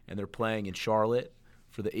 maybe, and they're playing in Charlotte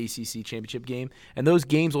for the ACC championship game. And those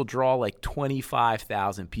games will draw like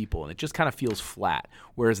 25,000 people, and it just kind of feels flat,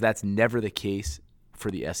 whereas that's never the case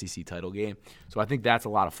for the SEC title game. So I think that's a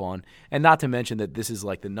lot of fun. And not to mention that this is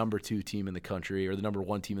like the number 2 team in the country, or the number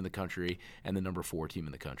 1 team in the country, and the number 4 team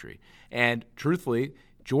in the country. And truthfully,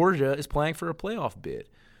 Georgia is playing for a playoff bid.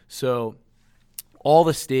 So all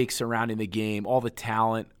the stakes surrounding the game, all the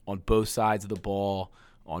talent on both sides of the ball,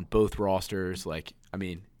 on both rosters,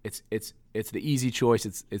 it's the easy choice.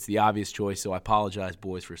 It's the obvious choice. So I apologize,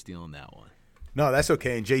 boys, for stealing that one. No, that's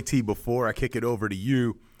okay. And JT, before I kick it over to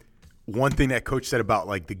you, one thing that Coach said about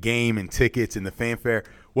like the game and tickets and the fanfare.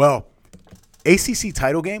 Well, ACC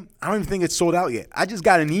title game, I don't even think it's sold out yet. I just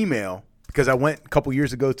got an email because I went a couple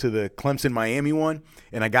years ago to the Clemson-Miami one,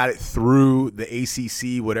 and I got it through the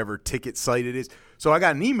ACC, whatever ticket site it is. So I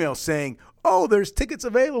got an email saying, oh, there's tickets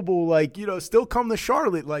available. Like, still come to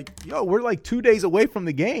Charlotte. Like, we're like 2 days away from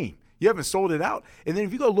the game. You haven't sold it out. And then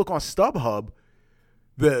if you go look on StubHub,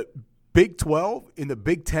 the Big 12 and the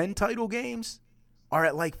Big 10 title games are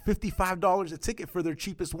at like $55 a ticket for their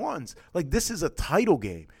cheapest ones. Like, this is a title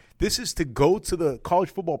game. This is to go to the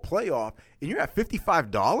college football playoff, and you're at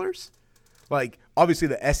 $55? Like, obviously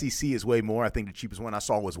the SEC is way more. I think the cheapest one I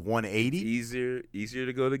saw was $180. Easier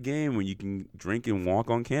to go to the game when you can drink and walk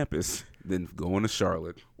on campus than going to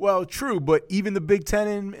Charlotte. Well, true, but even the Big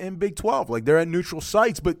 10 and Big 12, like they're at neutral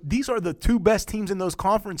sites. But these are the 2 best teams in those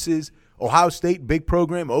conferences. Ohio State, big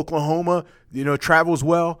program. Oklahoma, travels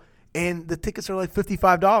well. And the tickets are like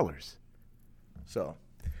 $55. So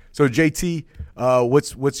JT,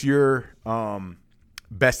 what's your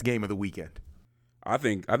best game of the weekend? I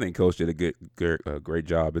think Coach did a great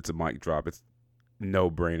job. It's a mic drop. It's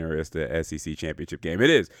no brainer. It's the SEC championship game.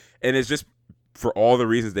 It is, and it's just for all the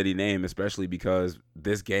reasons that he named, especially because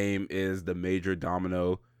this game is the major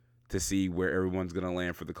domino to see where everyone's going to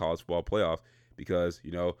land for the college football playoff. Because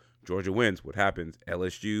Georgia wins, what happens?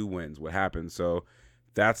 LSU wins, what happens? So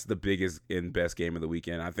that's the biggest and best game of the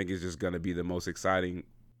weekend. I think it's just going to be the most exciting,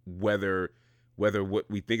 whether what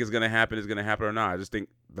we think is going to happen or not. I just think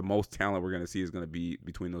the most talent we're going to see is going to be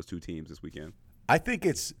between those 2 teams this weekend. I think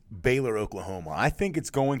it's Baylor, Oklahoma. I think it's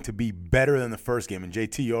going to be better than the first game. And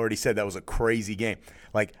JT, you already said that was a crazy game.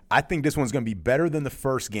 Like, I think this one's going to be better than the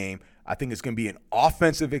first game. I think it's going to be an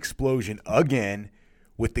offensive explosion again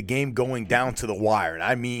with the game going down to the wire. And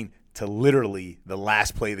I mean to literally the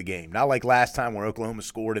last play of the game. Not like last time where Oklahoma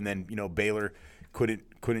scored and then, Baylor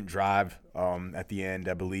couldn't drive at the end,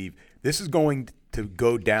 I believe. This is going to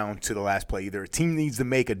go down to the last play. Either a team needs to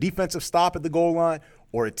make a defensive stop at the goal line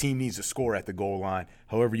or a team needs to score at the goal line,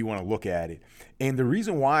 however you want to look at it. And the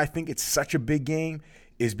reason why I think it's such a big game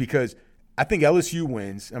is because I think LSU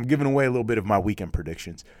wins. I'm giving away a little bit of my weekend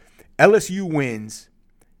predictions. LSU wins,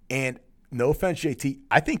 and no offense, JT,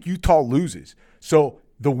 I think Utah loses. So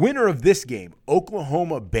the winner of this game,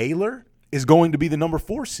 Oklahoma-Baylor, is going to be the number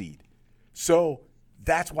 4 seed. So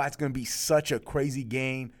that's why it's going to be such a crazy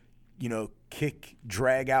game, kick,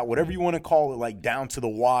 drag out, whatever you want to call it, like down to the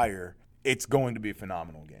wire. It's going to be a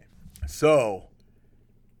phenomenal game. So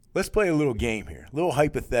let's play a little game here, a little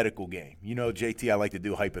hypothetical game. JT, I like to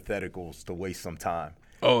do hypotheticals to waste some time.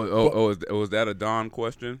 Is that a Don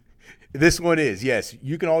question? This one is, yes.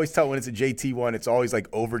 You can always tell when it's a JT one. It's always like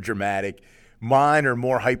over dramatic. Mine are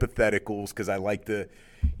more hypotheticals because I like to,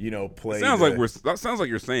 play. That sounds like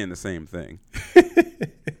you're saying the same thing.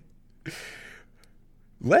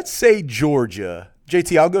 Let's say Georgia.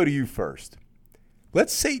 JT, I'll go to you first.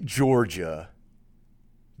 Let's say Georgia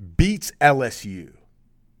beats LSU.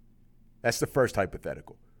 That's the first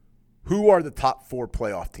hypothetical. Who are the top 4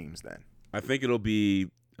 playoff teams then? I think it'll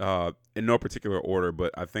be in no particular order,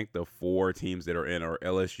 but I think the 4 teams that are in are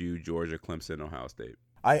LSU, Georgia, Clemson, Ohio State.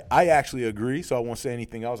 I actually agree, so I won't say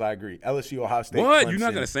anything else. I agree. LSU, Ohio State, What? Clemson, You're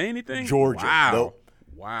not going to say anything? Georgia. Wow. Nope.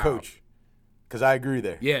 Wow. Coach, because I agree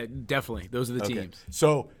there. Yeah, definitely. Those are the teams.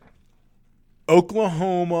 So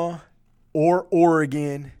Oklahoma or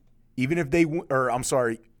Oregon, even if they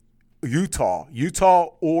Utah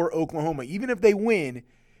or Oklahoma, even if they win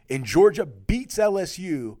and Georgia beats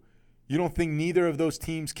LSU, you don't think neither of those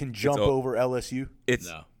teams can jump over LSU?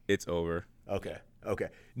 It's over. Okay.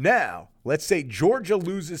 Now, let's say Georgia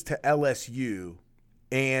loses to LSU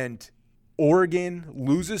and Oregon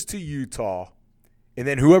loses to Utah, and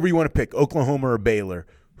then whoever you want to pick, Oklahoma or Baylor,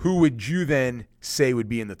 who would you then say would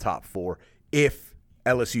be in the top 4 if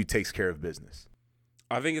LSU takes care of business?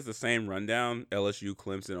 I think it's the same rundown: LSU,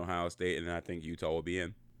 Clemson, Ohio State, and I think Utah will be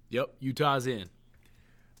in. Yep, Utah's in.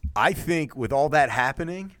 I think with all that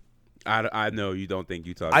happening, I know you don't think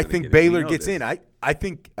Utah. I think Baylor gets in. I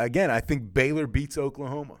think Baylor beats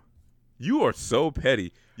Oklahoma. You are so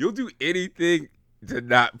petty. You'll do anything to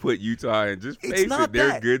not put Utah in. Just face it.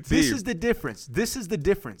 They're a good team. This is the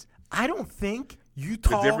difference. I don't think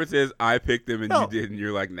Utah. The difference is I picked them and No. you didn't.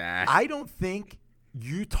 You're like, nah. I don't think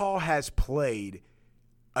Utah has played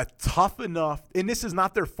a tough enough, and this is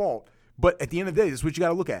not their fault, but at the end of the day, this is what you got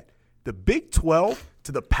to look at. The Big 12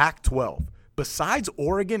 to the Pac-12, besides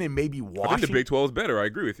Oregon and maybe I Washington. think the Big 12 is better. I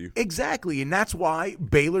agree with you. Exactly, and that's why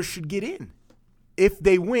Baylor should get in. If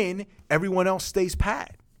they win, everyone else stays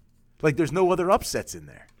pat. Like, there's no other upsets in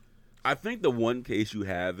there. I think the one case you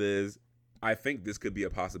have is I think this could be a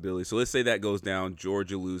possibility. So let's say that goes down.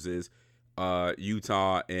 Georgia loses.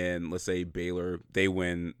 Utah and let's say Baylor, they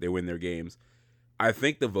win their games. I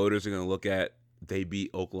think the voters are going to look at they beat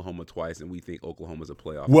Oklahoma twice, and we think Oklahoma's a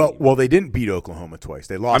playoff team. Well, they didn't beat Oklahoma twice.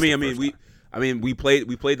 They lost. We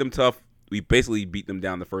played them tough. We basically beat them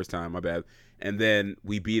down the first time. My bad. And then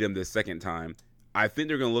we beat them the second time. I think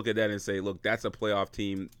they're going to look at that and say, look, that's a playoff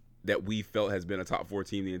team that we felt has been a top 4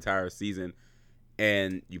 team the entire season.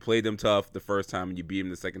 And you played them tough the first time, and you beat them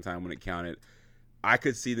the second time when it counted. I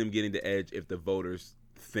could see them getting the edge if the voters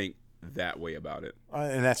think that way about it.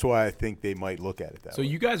 And that's why I think they might look at it that way. So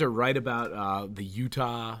you guys are right about the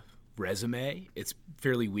Utah resume. It's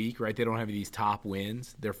fairly weak, right? They don't have these top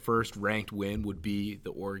wins. Their first ranked win would be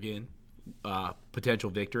the Oregon potential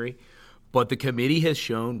victory. But the committee has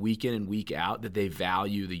shown week in and week out that they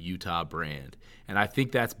value the Utah brand. And I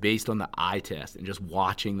think that's based on the eye test and just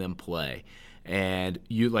watching them play. And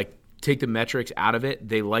you take the metrics out of it.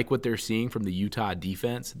 They like what they're seeing from the Utah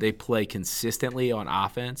defense. They play consistently on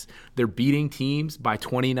offense. They're beating teams by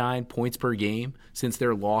 29 points per game since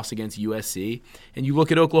their loss against USC. And you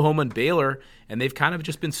look at Oklahoma and Baylor, and they've kind of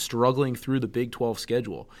just been struggling through the Big 12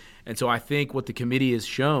 schedule. And so I think what the committee has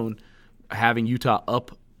shown, having Utah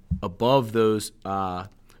up above those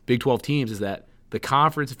Big 12 teams, is that the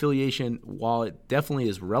conference affiliation, while it definitely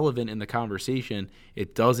is relevant in the conversation,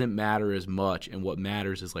 it doesn't matter as much. And what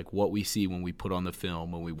matters is what we see when we put on the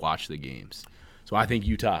film, when we watch the games. So I think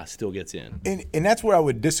Utah still gets in. And that's where I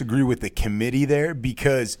would disagree with the committee there,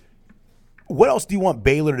 because what else do you want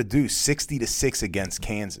Baylor to do 60-6 against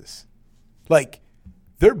Kansas?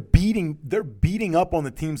 They're beating up on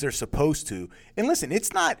the teams they're supposed to. And listen,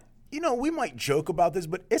 it's not – we might joke about this,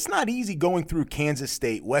 but it's not easy going through Kansas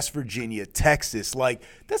State, West Virginia, Texas.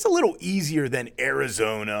 That's a little easier than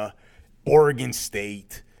Arizona, Oregon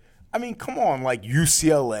State. I mean, come on,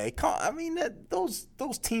 UCLA.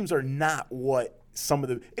 Those teams are not what some of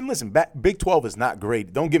the – and listen, Big 12 is not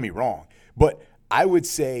great. Don't get me wrong. But I would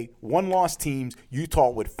say one-loss teams,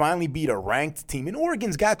 Utah would finally beat a ranked team. And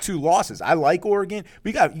Oregon's got 2 losses. I like Oregon.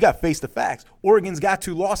 But you got to face the facts. Oregon's got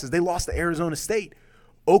 2 losses. They lost to Arizona State.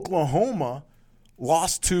 Oklahoma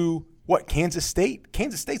lost to, Kansas State?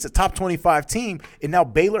 Kansas State's a top 25 team, and now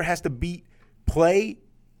Baylor has to play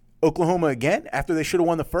Oklahoma again after they should have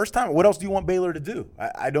won the first time? What else do you want Baylor to do?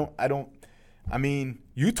 I mean,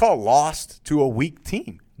 Utah lost to a weak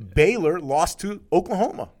team. Baylor lost to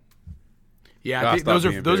Oklahoma. Yeah, I think those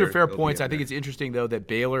are fair points. I think it's interesting, though, that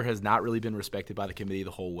Baylor has not really been respected by the committee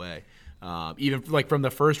the whole way. Even from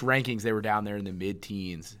the first rankings, they were down there in the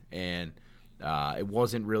mid-teens, and it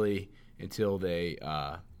wasn't really until they,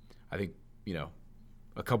 I think,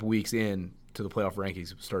 a couple weeks in to the playoff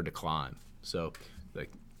rankings started to climb. So,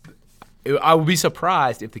 I would be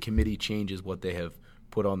surprised if the committee changes what they have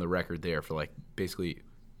put on the record there for basically,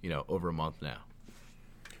 over a month now.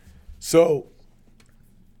 So,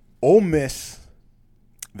 Ole Miss,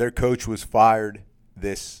 their coach was fired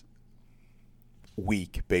this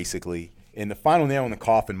week, basically. And the final nail in the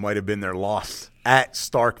coffin might have been their loss at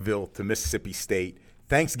Starkville to Mississippi State.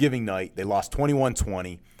 Thanksgiving night, they lost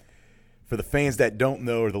 21-20. For the fans that don't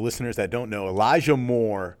know, or the listeners that don't know, Elijah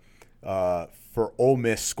Moore for Ole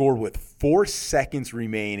Miss scored with 4 seconds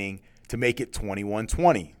remaining to make it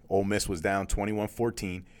 21-20. Ole Miss was down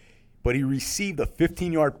 21-14. But he received a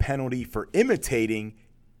 15-yard penalty for imitating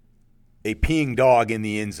a peeing dog in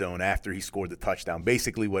the end zone after he scored the touchdown.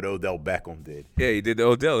 Basically what Odell Beckham did. Yeah, he did the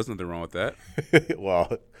Odell. There's nothing wrong with that.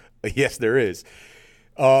 Well, yes, there is.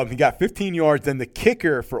 He got 15 yards. Then the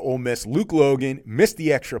kicker for Ole Miss, Luke Logan, missed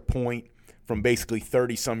the extra point from basically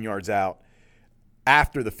 30-some yards out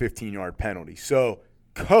after the 15-yard penalty. So,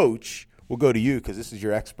 Coach, we'll go to you because this is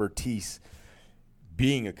your expertise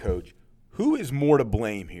being a coach. Who is more to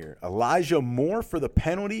blame here? Elijah Moore for the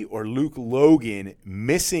penalty or Luke Logan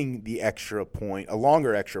missing the extra point, a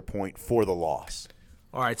longer extra point for the loss?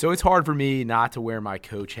 All right, so it's hard for me not to wear my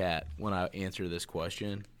coach hat when I answer this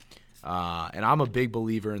question. And I'm a big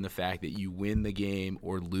believer in the fact that you win the game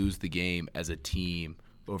or lose the game as a team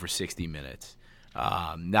over 60 minutes.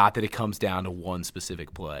 Not that it comes down to one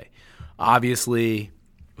specific play. Obviously,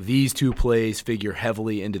 these 2 plays figure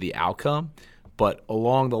heavily into the outcome, But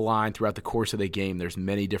along the line, throughout the course of the game, there's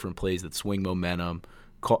many different plays that swing momentum,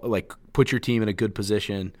 like put your team in a good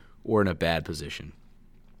position or in a bad position.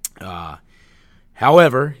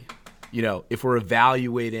 However, if we're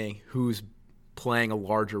evaluating who's playing a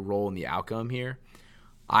larger role in the outcome here,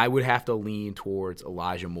 I would have to lean towards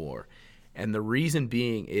Elijah Moore. And the reason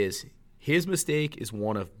being is his mistake is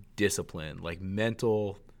one of discipline, like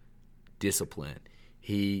mental discipline.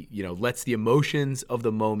 He, lets the emotions of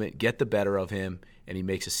the moment get the better of him, and he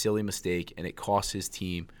makes a silly mistake, and it costs his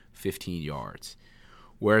team 15 yards.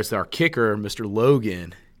 Whereas our kicker, Mr.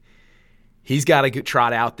 Logan, he's got to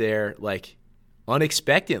trot out there like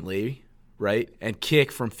unexpectedly, right, and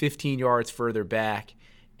kick from 15 yards further back.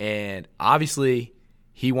 And obviously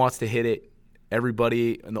he wants to hit it.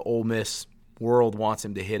 Everybody in the Ole Miss world wants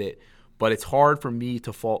him to hit it. But it's hard for me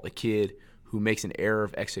to fault a kid who makes an error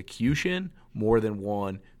of execution more than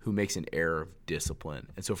one who makes an error of discipline.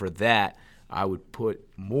 And so for that, I would put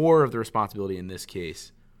more of the responsibility in this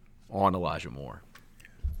case on Elijah Moore.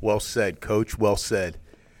 Well said, Coach. Well said.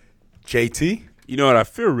 JT? You know what? I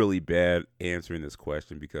feel really bad answering this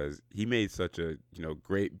question because he made such a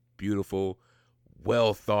great, beautiful,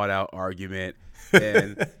 well thought out argument.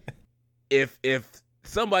 And if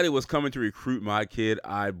somebody was coming to recruit my kid,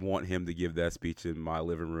 I'd want him to give that speech in my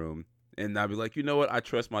living room. And I'd be like, you know what? I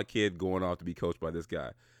trust my kid going off to be coached by this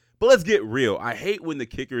guy. But let's get real. I hate when the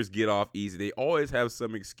kickers get off easy. They always have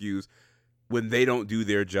some excuse when they don't do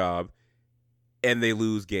their job and they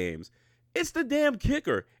lose games. It's the damn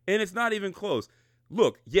kicker, and it's not even close.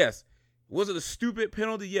 Look, yes, was it a stupid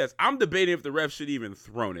penalty? Yes. I'm debating if the ref should even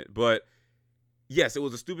thrown it. But, yes, it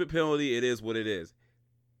was a stupid penalty. It is what it is.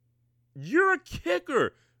 You're a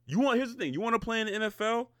kicker. Here's the thing. You want to play in the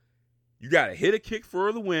NFL? You got to hit a kick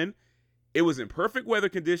for the win. It was in perfect weather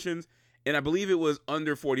conditions, and I believe it was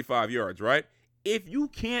under 45 yards, right? If you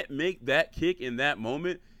can't make that kick in that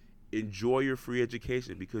moment, enjoy your free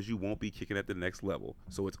education because you won't be kicking at the next level.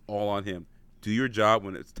 So it's all on him. Do your job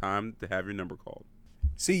when it's time to have your number called.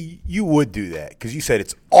 See, you would do that because you said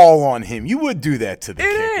it's all on him. You would do that to the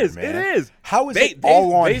kicker, man. It is. How is it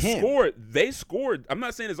all on him? They scored. I'm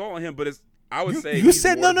not saying it's all on him, but I would say you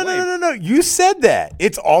said no. You said that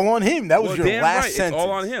it's all on him. That was your last sentence. It's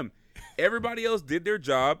all on him. Everybody else did their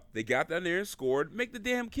job. They got down there and scored. Make the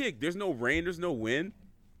damn kick. There's no rain. There's no wind.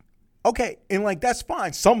 Okay, and that's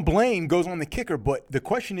fine. Some blame goes on the kicker, but the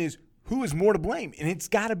question is, who is more to blame? And it's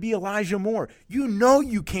got to be Elijah Moore. You know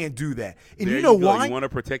you can't do that. And there you know go. why? You want to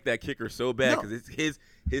protect that kicker so bad because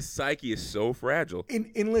his psyche is so fragile.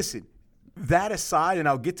 And listen, that aside, and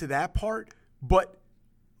I'll get to that part, but,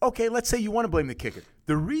 okay, let's say you want to blame the kicker.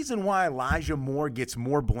 The reason why Elijah Moore gets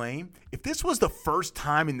more blame, if this was the first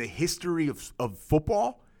time in the history of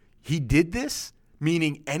football he did this,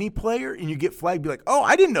 meaning any player, and you get flagged, be like, oh,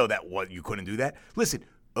 I didn't know that. What, you couldn't do that? Listen,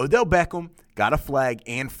 Odell Beckham got a flag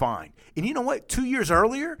and fined. And you know what? 2 years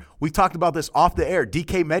earlier, we talked about this off the air.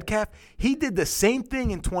 DK Metcalf, he did the same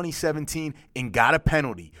thing in 2017 and got a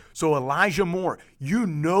penalty. So Elijah Moore, you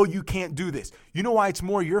know you can't do this. You know why it's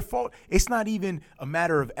more your fault? It's not even a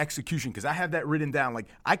matter of execution because I have that written down. Like,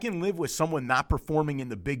 I can live with someone not performing in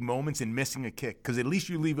the big moments and missing a kick because at least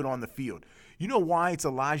you leave it on the field. You know why it's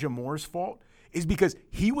Elijah Moore's fault? Is because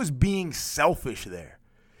he was being selfish there.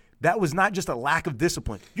 That was not just a lack of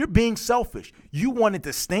discipline. You're being selfish. You wanted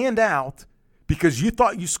to stand out because you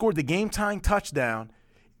thought you scored the game-tying touchdown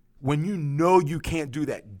when you know you can't do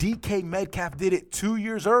that. DK Metcalf did it 2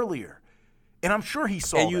 years earlier, and I'm sure he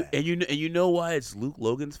saw that. And you know why it's Luke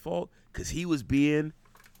Logan's fault? Because he was being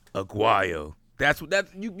Aguayo. That's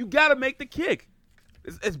you got to make the kick.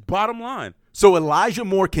 It's bottom line. So Elijah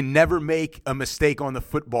Moore can never make a mistake on the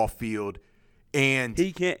football field. And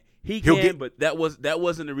he can, but that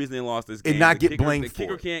wasn't the reason they lost this game. And not get blamed for it. The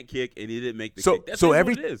kicker can't kick, and he didn't make the kick. So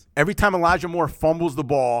every time Elijah Moore fumbles the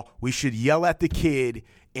ball, we should yell at the kid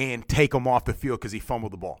and take him off the field because he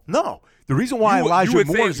fumbled the ball. No, the reason why Elijah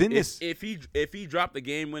Moore is in this. If he dropped the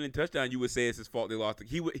game-winning touchdown, you would say it's his fault they lost.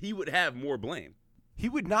 He would have more blame. He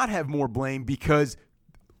would not have more blame because,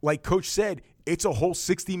 like Coach said, it's a whole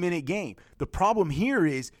 60-minute game. The problem here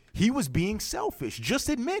is he was being selfish. Just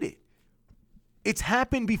admit it. It's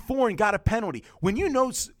happened before and got a penalty. When you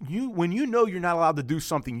know you're not allowed to do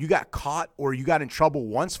something, you got caught or you got in trouble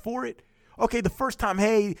once for it. Okay, the first time,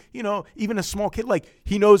 hey, even a small kid, like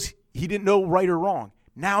he knows he didn't know right or wrong.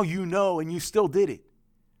 Now you know and you still did it.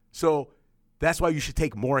 So that's why you should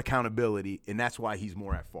take more accountability, and that's why he's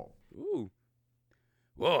more at fault. Ooh.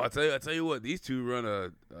 Well, I tell you what, these two run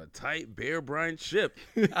a tight Bear Bryant ship.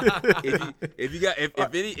 if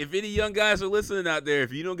any young guys are listening out there,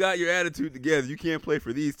 if you don't got your attitude together, you can't play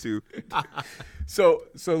for these two. So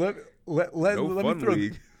let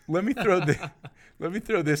me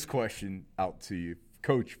throw this question out to you,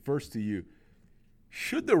 Coach. First to you.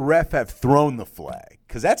 Should the ref have thrown the flag?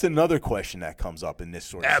 Because that's another question that comes up in this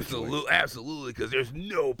sort of situation. Absolutely, because there's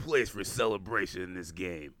no place for celebration in this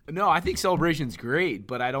game. No, I think celebration's great,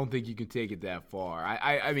 but I don't think you can take it that far.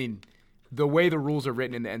 I mean, the way the rules are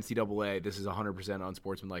written in the NCAA, this is 100%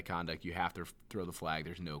 unsportsmanlike conduct. You have to throw the flag.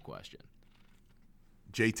 There's no question.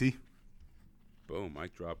 JT? Boom,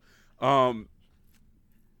 mic drop.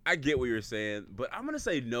 I get what you're saying, but I'm going to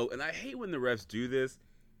say no, and I hate when the refs do this.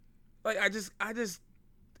 Like,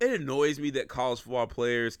 it annoys me that college football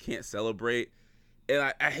players can't celebrate.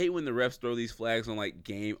 And I hate when the refs throw these flags on, like,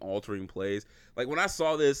 game-altering plays. Like, when I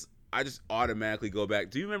saw this, I just automatically go back.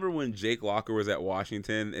 Do you remember when Jake Locker was at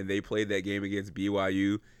Washington and they played that game against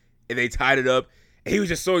BYU and they tied it up? And he was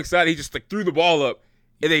just so excited. He just, like, threw the ball up.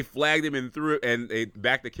 And they flagged him and threw it, and they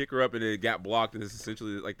backed the kicker up, and it got blocked, and it's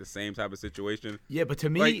essentially like the same type of situation. Yeah, but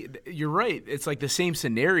to me, you're right. It's like the same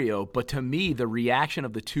scenario, but to me, the reaction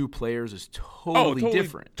of the two players is totally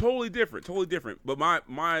different. Totally different. But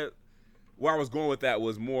my where I was going with that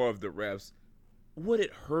was more of the refs. Would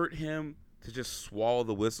it hurt him to just swallow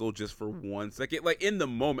the whistle just for 1 second? Like, in the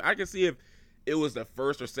moment, I can see if it was the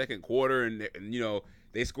first or second quarter, and you know,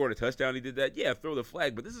 they scored a touchdown, he did that, yeah, throw the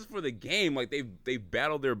flag. But this is for the game. Like, they've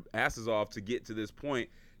battled their asses off to get to this point.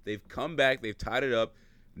 They've come back. They've tied it up.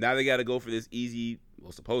 Now they got to go for this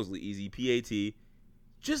supposedly easy PAT.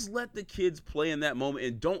 Just let the kids play in that moment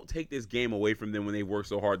and don't take this game away from them when they work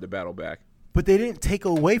so hard to battle back. But they didn't take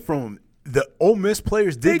away from them. The Ole Miss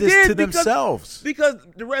players did this to themselves. Because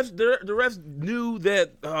the refs knew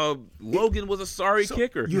that Logan was a sorry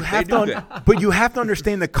kicker. But you have to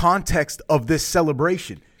understand the context of this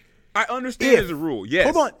celebration. I understand there's a rule, yes.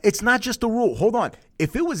 Hold on. It's not just a rule. Hold on.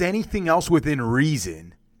 If it was anything else within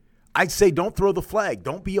reason, I'd say don't throw the flag.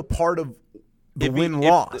 Don't be a part of the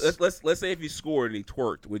win-loss. Let's say if he scored and he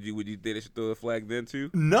twerked, would you think they should throw the flag then too?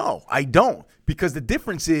 No, I don't. Because the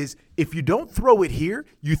difference is if you don't throw it here,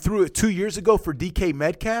 you threw it 2 years ago for DK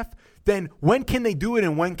Metcalf, then when can they do it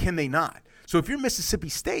and when can they not? So if you're Mississippi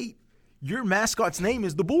State, your mascot's name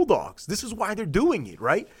is the Bulldogs. This is why they're doing it,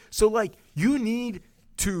 right? So, like, you need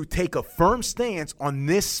to take a firm stance on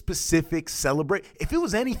this specific celebration. If it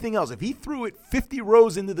was anything else, if he threw it 50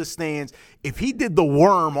 rows into the stands, if he did the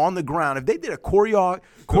worm on the ground, if they did a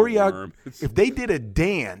if they did a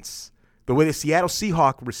dance the way the Seattle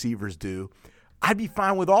Seahawks receivers do, I'd be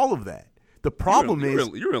fine with all of that. The problem is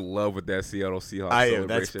you're in love with that Seattle Seahawks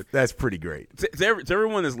celebration. That's pretty great. To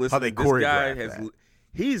everyone that's listening, this guy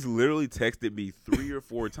he's literally texted me 3 or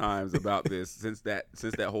 4 times about this since that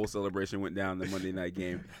whole celebration went down the Monday night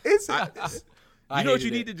game. You know what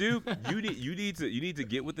you need to do? You need to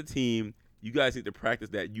get with the team. You guys need to practice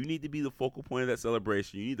that. You need to be the focal point of that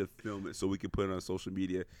celebration. You need to film it so we can put it on social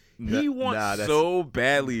media. He wants so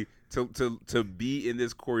badly to be in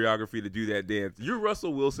this choreography to do that dance. You're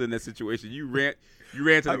Russell Wilson in that situation. You ran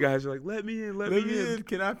to the guys. You're like, let me in. Let me in.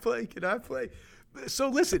 Can I play? So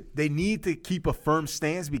listen, they need to keep a firm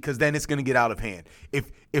stance because then it's going to get out of hand.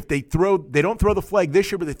 If they don't throw the flag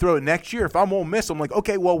this year, but they throw it next year. If I'm Ole Miss, I'm like,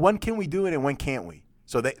 okay, well, when can we do it and when can't we?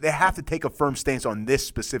 So they have to take a firm stance on this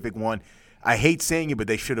specific one. I hate saying it, but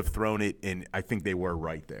they should have thrown it, and I think they were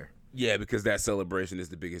right there. Yeah, because that celebration is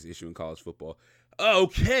the biggest issue in college football.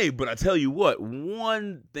 Okay, but I tell you what,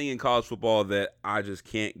 one thing in college football that I just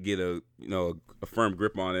can't get a firm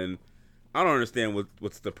grip on, and I don't understand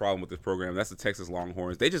what's the problem with this program. That's the Texas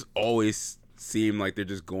Longhorns. They just always seem like they're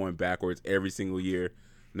just going backwards every single year,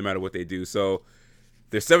 no matter what they do. So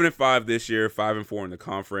they're 7-5 this year, 5-4 in the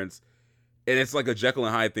conference. And it's like a Jekyll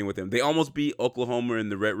and Hyde thing with them. They almost beat Oklahoma in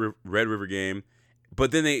the Red River game,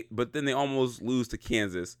 but then they almost lose to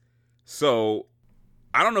Kansas. So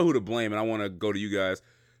I don't know who to blame, and I want to go to you guys.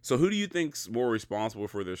 So who do you think's more responsible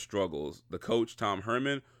for their struggles, the coach Tom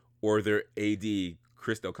Herman or their AD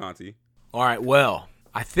Chris Del Conte? All right. Well,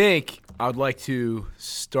 I think I would like to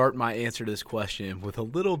start my answer to this question with a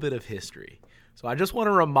little bit of history. So I just want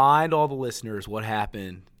to remind all the listeners what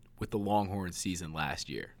happened with the Longhorns season last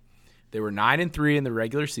year. They were 9-3 in the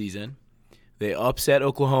regular season. They upset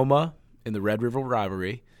Oklahoma in the Red River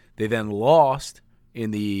rivalry. They then lost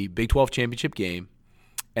in the Big 12 championship game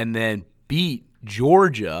and then beat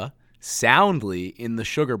Georgia soundly in the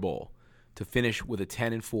Sugar Bowl to finish with a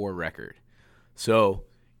 10-4 record. So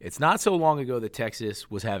it's not so long ago that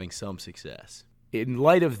Texas was having some success. In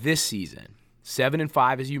light of this season,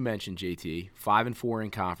 7-5, as you mentioned, JT. 5-4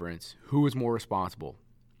 in conference. Who is more responsible?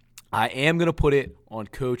 I am going to put it on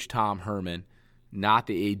Coach Tom Herman, not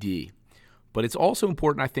the AD. But it's also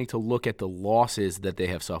important, I think, to look at the losses that they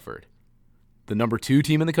have suffered. The number 2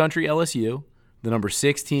 team in the country, LSU. The number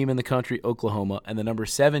 6 team in the country, Oklahoma. And the number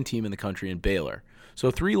 7 team in the country in Baylor.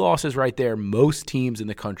 So 3 losses right there most teams in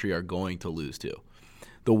the country are going to lose to.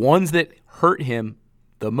 The ones that hurt him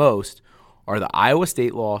the most are the Iowa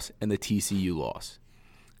State loss and the TCU loss.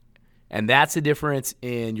 And that's the difference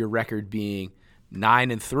in your record being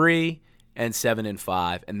 9-3 and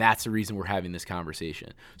 7-5, and that's the reason we're having this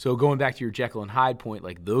conversation. So going back to your Jekyll and Hyde point,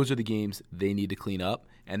 like those are the games they need to clean up,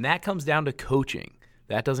 and that comes down to coaching.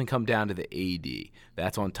 That doesn't come down to the AD.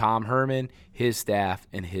 That's on Tom Herman, his staff,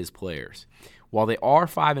 and his players. While they are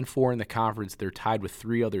 5-4 in the conference, they're tied with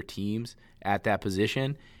 3 other teams at that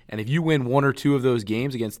position. And if you win 1 or 2 of those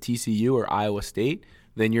games against TCU or Iowa State,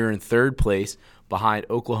 then you're in 3rd place behind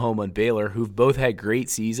Oklahoma and Baylor, who've both had great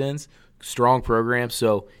seasons, strong programs.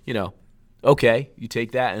 So, okay, you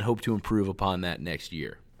take that and hope to improve upon that next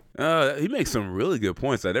year. He makes some really good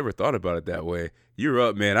points. I never thought about it that way. You're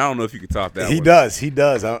up, man. I don't know if you could top that one. He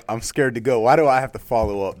does. I'm scared to go. Why do I have to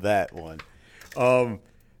follow up that one?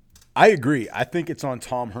 I agree. I think it's on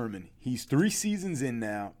Tom Herman. He's 3 seasons in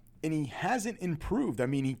now, and he hasn't improved. I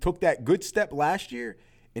mean, he took that good step last year,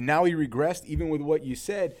 and now he regressed. Even with what you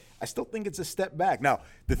said, I still think it's a step back. Now,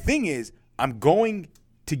 the thing is, I'm going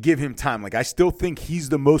to give him time. Like, I still think he's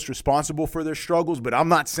the most responsible for their struggles, but I'm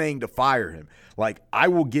not saying to fire him. Like, I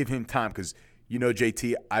will give him time because,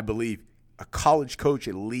 JT, I believe a college coach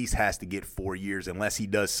at least has to get 4 years unless he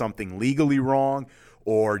does something legally wrong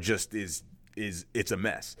or just is it's a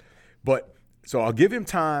mess. But so I'll give him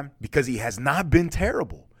time because he has not been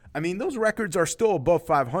terrible. I mean, those records are still above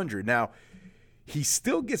 500. Now, he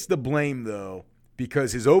still gets the blame, though,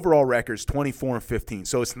 because his overall record is 24-15.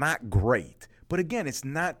 So it's not great. But again, it's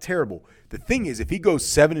not terrible. The thing is, if he goes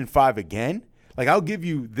 7-5 again, like I'll give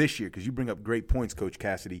you this year because you bring up great points, Coach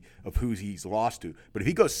Cassidy, of who he's lost to. But if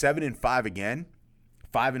he goes 7-5 again,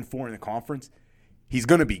 5-4 in the conference, he's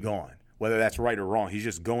going to be gone. Whether that's right or wrong, he's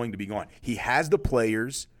just going to be gone. He has the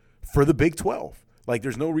players for the Big 12. Like,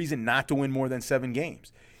 there's no reason not to win more than 7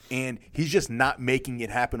 games. And he's just not making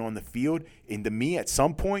it happen on the field. And to me, at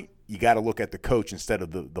some point, you got to look at the coach instead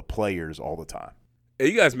of the players all the time.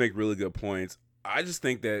 You guys make really good points. I just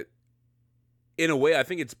think that, in a way, I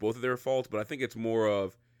think it's both of their faults, but I think it's more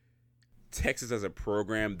of Texas as a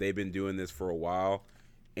program. They've been doing this for a while.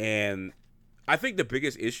 And I think the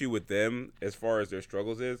biggest issue with them as far as their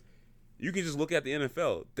struggles is, you can just look at the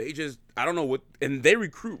NFL. I don't know what, and they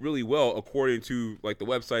recruit really well according to like the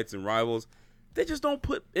websites and rivals. They just don't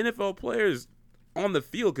put NFL players on the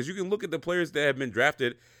field because you can look at the players that have been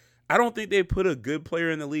drafted. I don't think they put a good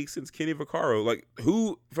player in the league since Kenny Vaccaro. Like,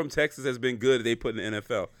 who from Texas has been good they put in the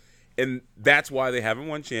NFL? And that's why they haven't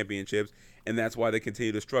won championships, and that's why they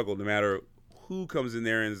continue to struggle no matter who comes in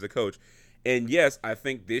there and is the coach. And yes, I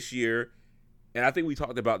think this year, and I think we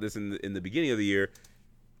talked about this in the beginning of the year,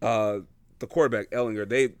 the quarterback, Ehlinger,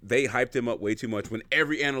 they hyped him up way too much when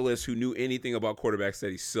every analyst who knew anything about quarterbacks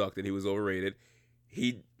said he sucked and he was overrated.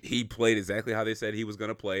 He played exactly how they said he was going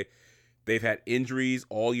to play. They've had injuries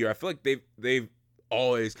all year. I feel like they've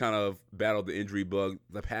always kind of battled the injury bug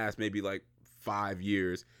the past maybe like 5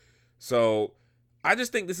 years. So I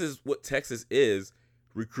just think this is what Texas is.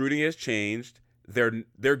 Recruiting has changed.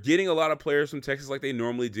 They're getting a lot of players from Texas like they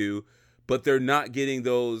normally do, but they're not getting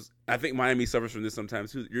those. I think Miami suffers from this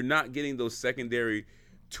sometimes too. You're not getting those secondary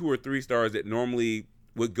 2 or 3 stars that normally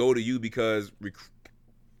would go to you because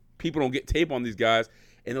people don't get tape on these guys,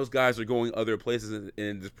 and those guys are going other places,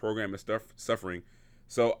 and this program is suffering.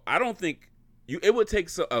 So I don't think it would take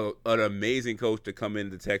an amazing coach to come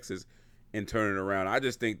into Texas and turn it around. I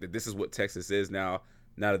just think that this is what Texas is now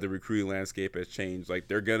that the recruiting landscape has changed. Like,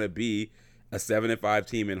 they're going to be a 7-5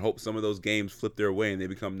 team and hope some of those games flip their way and they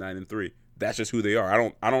become 9-3. That's just who they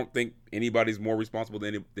are. I don't think anybody's more responsible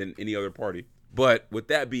than any other party. But with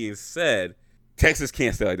that being said, Texas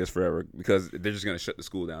can't stay like this forever because they're just going to shut the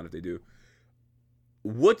school down if they do.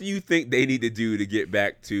 What do you think they need to do to get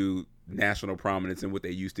back to national prominence and what they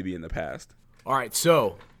used to be in the past? All right,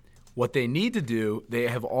 so what they need to do, they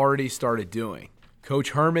have already started doing.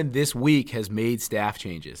 Coach Herman this week has made staff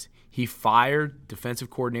changes. He fired defensive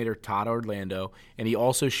coordinator Todd Orlando, and he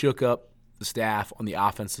also shook up the staff on the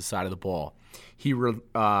offensive side of the ball. He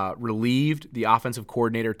relieved the offensive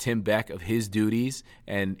coordinator Tim Beck of his duties,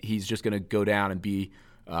 and he's just going to go down and be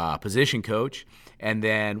position coach. And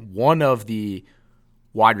then one of the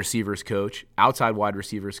wide receivers coach, outside wide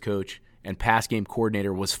receivers coach, and pass game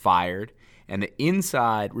coordinator was fired. and the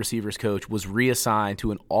inside receivers coach was reassigned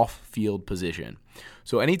to an off-field position.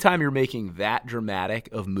 So anytime you're making that dramatic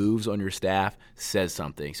of moves on your staff says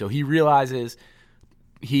something. So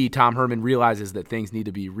Tom Herman realizes that things need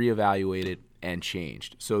to be reevaluated and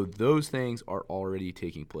changed. So those things are already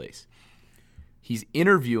taking place. He's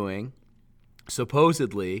interviewing,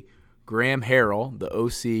 supposedly, Graham Harrell, the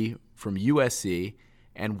OC from USC,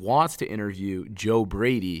 and wants to interview Joe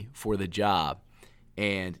Brady for the job.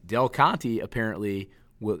 And Del Conte apparently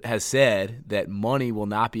has said that money will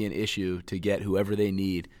not be an issue to get whoever they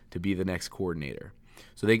need to be the next coordinator.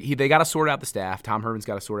 So they got to sort out the staff. Tom Herman's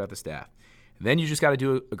got to sort out the staff. And then you just got to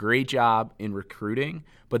do a great job in recruiting,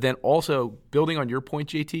 but then also building on your point,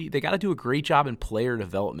 JT, they got to do a great job in player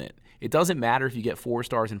development. It doesn't matter if you get 4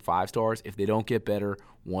 stars and 5 stars if they don't get better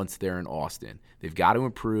once they're in Austin. They've got to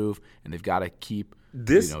improve, and they've got to keep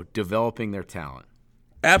developing their talent.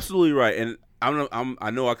 Absolutely right. And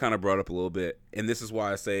I know I kind of brought up a little bit, and this is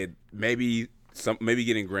why I say maybe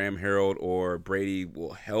getting Graham Harrell or Brady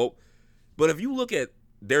will help. But if you look at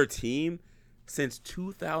their team since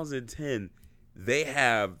 2010, they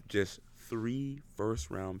have just 3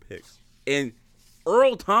 first-round picks. And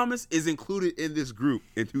Earl Thomas is included in this group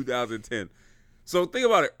in 2010. So think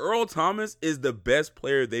about it. Earl Thomas is the best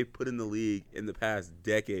player they've put in the league in the past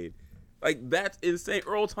decade. Like, that's insane.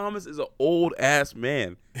 Earl Thomas is an old-ass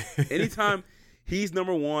man. Anytime he's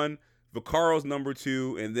number 1, Vaccaro's number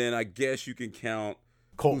 2, and then I guess you can count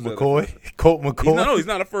Colt McCoy? He's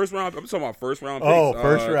not a first-round. I'm talking about first-round picks. Oh,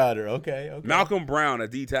 first-rounder. Okay. Malcolm Brown, a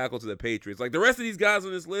D tackle to the Patriots. Like, the rest of these guys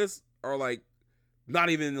on this list are, like,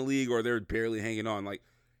 not even in the league or they're barely hanging on. Like,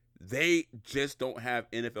 they just don't have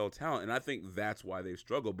NFL talent, and I think that's why they've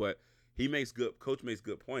struggled. But Coach makes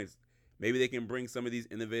good points. Maybe they can bring some of these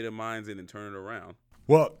innovative minds in and turn it around.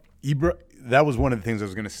 Well, that was one of the things I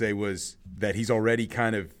was going to say was that he's already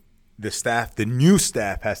kind of the new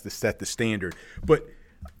staff has to set the standard. But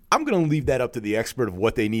I'm going to leave that up to the expert of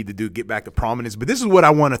what they need to do to get back to prominence. But this is what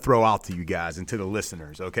I want to throw out to you guys and to the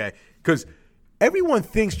listeners, okay? Because everyone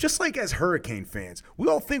thinks, just like as Hurricane fans, we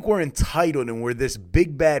all think we're entitled and we're this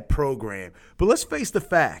big, bad program. But let's face the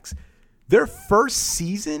facts. Their first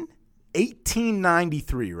season,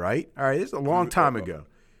 1893, right? All right, it's a long time ago.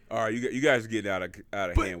 All right, you guys get out of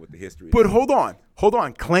hand with the history. But hold on.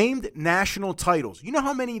 Claimed national titles. You know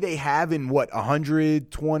how many they have in,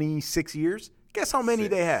 126 years? Guess how many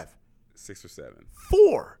they have? 6 or 7.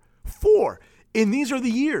 4. And these are the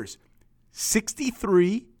years.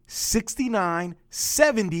 63, 69,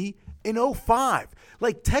 70, and 05.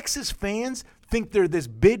 Like, Texas fans think they're this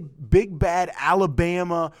big bad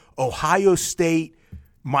Alabama, Ohio State,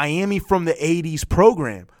 Miami from the 80s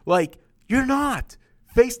program. Like, you're not.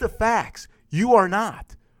 Face the facts. You are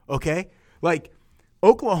not. Okay? Like,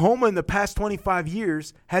 Oklahoma in the past 25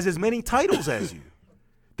 years has as many titles as you.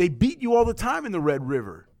 They beat you all the time in the Red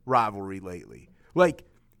River rivalry lately. Like,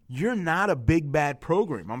 you're not a big bad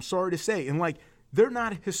program. I'm sorry to say. And, like, they're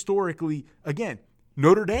not historically, again,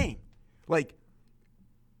 Notre Dame, like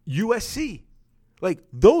USC. Like,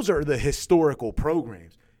 those are the historical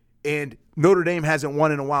programs. And Notre Dame hasn't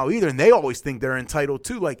won in a while either, and they always think they're entitled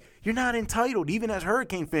too. Like, you're not entitled. Even as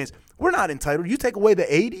Hurricane fans, we're not entitled. You take away the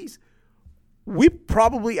 80s, we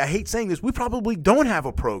probably, I hate saying this, we probably don't have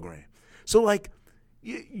a program. So, like,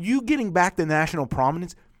 you getting back to national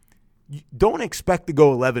prominence, don't expect to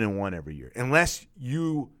go 11-1 every year unless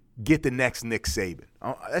you get the next Nick Saban.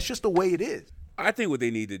 That's just the way it is. I think what they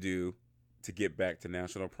need to do to get back to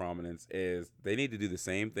national prominence is they need to do the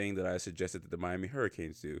same thing that I suggested that the Miami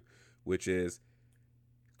Hurricanes do, which is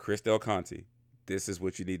Chris Del Conte. This is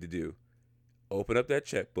what you need to do. Open up that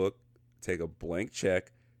checkbook, take a blank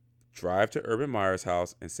check, drive to Urban Meyer's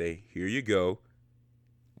house and say, here you go.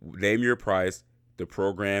 Name your price. The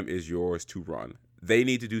program is yours to run. They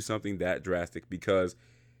need to do something that drastic because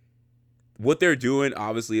what they're doing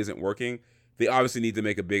obviously isn't working. They obviously need to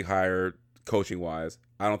make a big hire coaching-wise.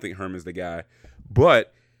 I don't think Herman's the guy.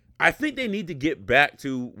 But I think they need to get back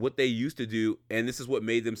to what they used to do, and this is what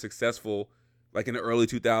made them successful like in the early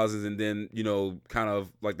 2000s and then, kind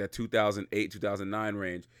of like that 2008, 2009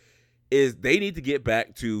 range, is they need to get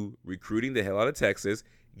back to recruiting the hell out of Texas,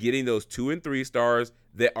 getting those 2 and 3 stars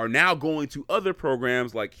that are now going to other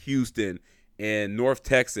programs like Houston and North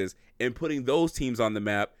Texas and putting those teams on the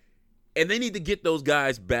map. And they need to get those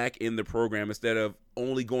guys back in the program instead of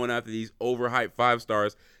only going after these overhyped 5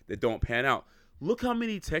 stars that don't pan out. Look how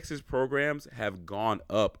many Texas programs have gone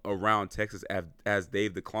up around Texas as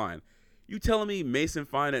they've declined. You telling me Mason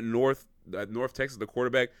Fine at North Texas, the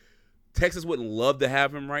quarterback, Texas wouldn't love to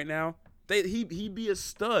have him right now? He'd be a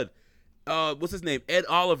stud. what's his name? Ed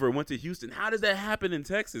Oliver went to Houston. How does that happen in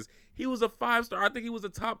Texas? He was a 5-star. I think he was a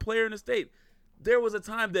top player in the state. There was a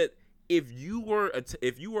time that if you were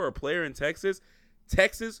a player in Texas,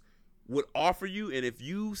 Texas would offer you, and if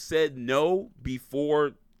you said no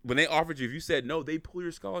before when they offered you, if you said no, they pull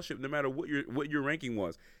your scholarship no matter what your ranking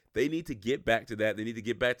was. They need to get back to that. They need to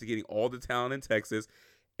get back to getting all the talent in Texas,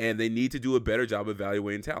 and they need to do a better job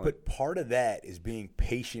evaluating talent. But part of that is being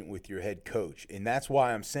patient with your head coach, and that's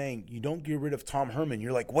why I'm saying you don't get rid of Tom Herman.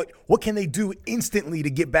 You're like, what can they do instantly to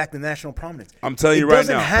get back to national prominence? I'm telling you right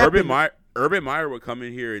now, Urban Meyer would come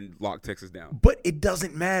in here and lock Texas down. But it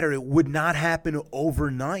doesn't matter. It would not happen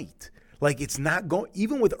overnight. Like, it's not going –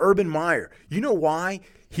 even with Urban Meyer. You know why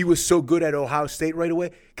he was so good at Ohio State right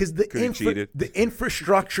away? Because the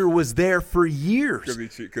infrastructure was there for years.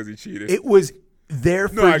 Because he cheated. It was there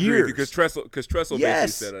for years. I agree, because Tressel basically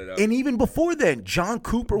set it up. And even before then, John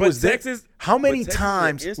Cooper was Texas, there. How many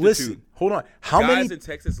times – listen, hold on. Guys in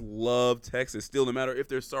Texas love Texas still, no matter if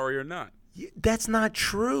they're sorry or not. That's not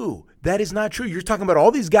true. That is not true. You're talking about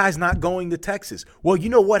all these guys not going to Texas. Well, you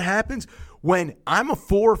know what happens? When I'm a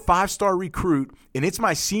 4 or 5-star recruit and it's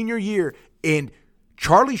my senior year and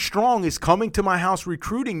Charlie Strong is coming to my house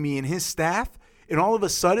recruiting me and his staff, and all of a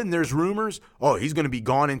sudden there's rumors, oh, he's going to be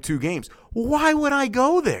gone in 2 games. Why would I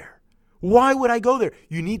go there? Why would I go there?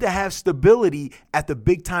 You need to have stability at the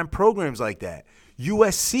big-time programs like that.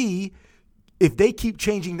 USC, if they keep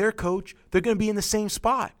changing their coach, they're going to be in the same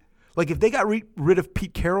spot. Like, if they got rid of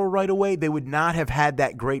Pete Carroll right away, they would not have had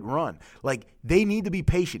that great run. Like, they need to be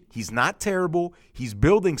patient. He's not terrible. He's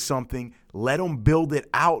building something. Let him build it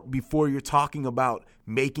out before you're talking about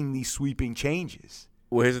making these sweeping changes.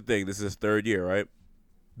 Well, here's the thing. This is his 3rd year, right?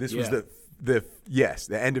 This was the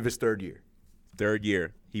end of his 3rd year. 3rd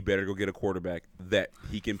year. He better go get a quarterback that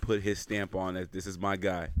he can put his stamp on as this is my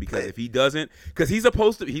guy. Because if he doesn't, because he's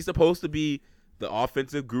supposed to be the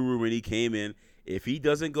offensive guru when he came in. If he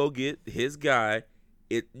doesn't go get his guy,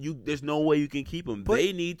 there's no way you can keep him.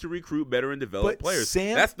 They need to recruit better and develop players.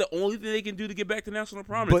 Sam, that's the only thing they can do to get back to national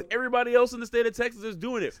prominence. But everybody else in the state of Texas is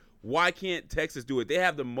doing it. Why can't Texas do it? They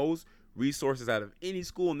have the most resources out of any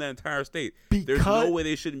school in that entire state. There's no way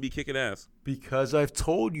they shouldn't be kicking ass. Because I've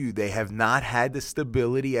told you, they have not had the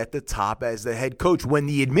stability at the top as the head coach. When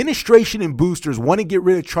the administration and boosters want to get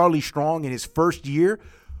rid of Charlie Strong in his first year,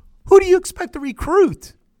 who do you expect to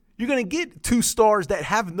recruit? You're going to get 2 stars that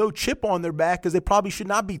have no chip on their back because they probably should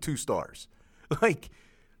not be 2 stars. Like,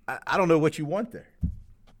 I don't know what you want there.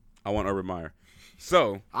 I want Urban Meyer.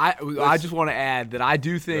 So I just want to add that I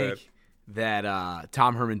do think that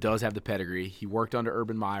Tom Herman does have the pedigree. He worked under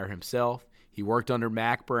Urban Meyer himself. He worked under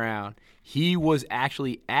Mack Brown. He was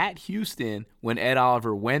actually at Houston when Ed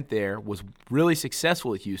Oliver went there, was really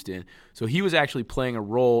successful at Houston. So he was actually playing a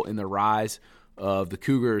role in the rise of the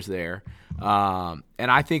Cougars there. And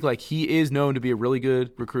I think, like, he is known to be a really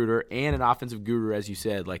good recruiter and an offensive guru, as you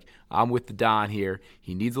said. Like, I'm with the Don here.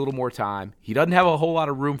 He needs a little more time. He doesn't have a whole lot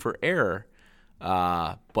of room for error,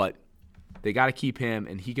 but they got to keep him,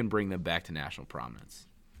 and he can bring them back to national prominence.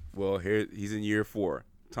 Well, here he's in year 4.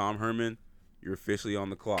 Tom Herman, you're officially on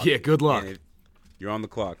the clock. Yeah, good luck. You're on the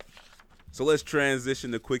clock. So let's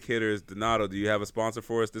transition to quick hitters. Donato, do you have a sponsor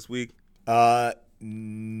for us this week?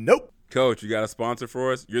 Nope. Coach, you got a sponsor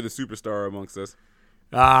for us? You're the superstar amongst us.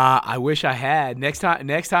 I wish I had. Next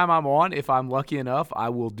time I'm on, if I'm lucky enough, I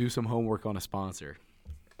will do some homework on a sponsor.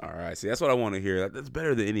 All right. See, that's what I want to hear. That's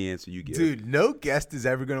better than any answer you give. Dude, no guest is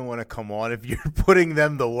ever going to want to come on if you're putting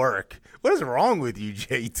them to work. What is wrong with you,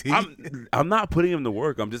 JT? I'm not putting him to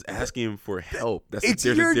work. I'm just asking him for help. It's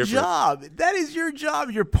your job. That is your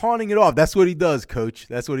job. You're pawning it off. That's what he does, Coach.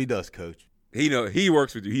 That's what he does, Coach. He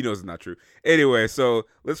works with you. He knows it's not true. Anyway, so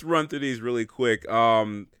let's run through these really quick.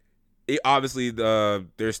 Obviously,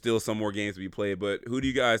 there's still some more games to be played, but who do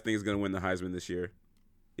you guys think is going to win the Heisman this year?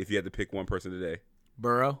 If you had to pick one person today.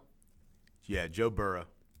 Burrow? Yeah, Joe Burrow.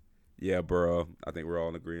 Yeah, Burrow. I think we're all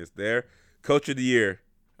in agreement there. Coach of the year.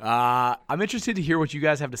 I'm interested to hear what you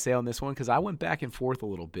guys have to say on this one because I went back and forth a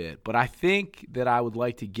little bit, but I think that I would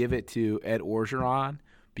like to give it to Ed Orgeron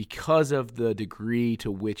because of the degree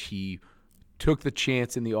to which he took the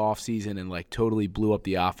chance in the offseason and like totally blew up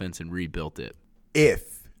the offense and rebuilt it.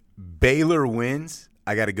 If Baylor wins,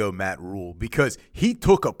 I got to go Matt Rule because he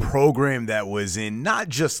took a program that was in not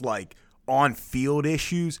just like on-field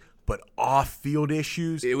issues, but off-field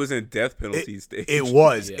issues. It was in death penalty stage. It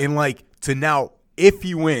was. Yeah. And like to now, if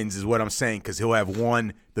he wins is what I'm saying because he'll have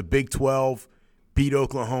won the Big 12, beat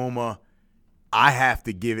Oklahoma. I have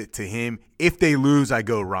to give it to him. If they lose, I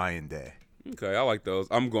go Ryan Day. Okay, I like those.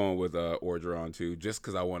 I'm going with Orgeron, too, just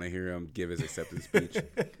because I want to hear him give his acceptance speech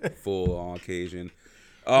full on occasion.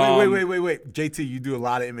 Wait. JT, you do a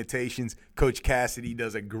lot of imitations. Coach Cassidy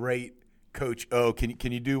does a great Coach O.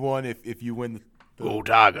 Can you do one if you win the Go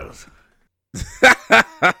Tigers.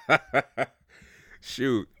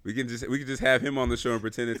 Shoot, we can just have him on the show and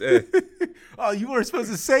pretend it's Ed. Oh, you weren't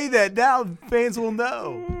supposed to say that. Now fans will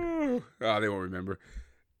know. Oh, they won't remember.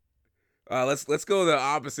 Let's go the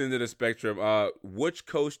opposite end of the spectrum. Which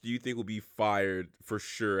coach do you think will be fired for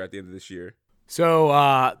sure at the end of this year? So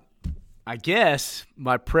I guess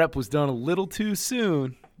my prep was done a little too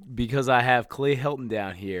soon because I have Clay Helton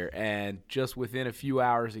down here, and just within a few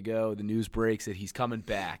hours ago, the news breaks that he's coming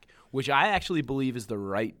back, which I actually believe is the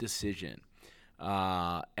right decision.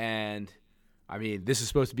 And I mean, this is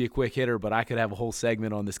supposed to be a quick hitter, but I could have a whole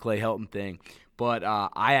segment on this Clay Helton thing. But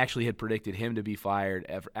I actually had predicted him to be fired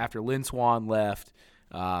after Lynn Swann left.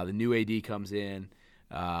 The new AD comes in.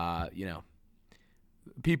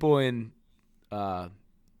 People in the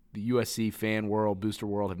USC fan world, booster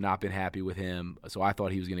world, have not been happy with him. So I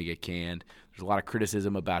thought he was going to get canned. There's a lot of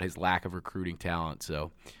criticism about his lack of recruiting talent.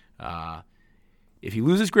 So if he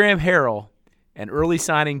loses Graham Harrell and early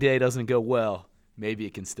signing day doesn't go well, maybe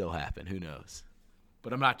it can still happen. Who knows?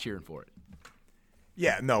 But I'm not cheering for it.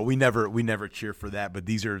 Yeah, no, we never cheer for that. But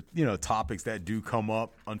these are topics that do come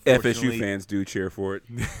up. Unfortunately, FSU fans do cheer for it.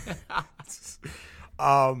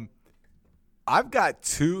 I've got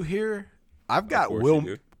two here. I've got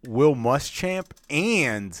Will Muschamp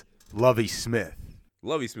and Lovie Smith.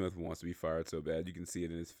 Lovie Smith wants to be fired so bad. You can see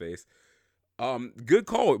it in his face. Good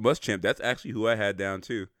call with Muschamp. That's actually who I had down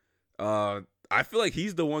too. I feel like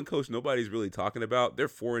he's the one coach nobody's really talking about. They're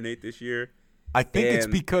 4-8 this year. I think it's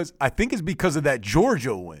because of that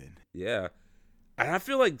Georgia win. Yeah. And I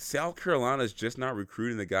feel like South Carolina's just not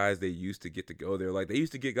recruiting the guys they used to get to go there. Like, they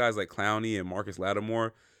used to get guys like Clowney and Marcus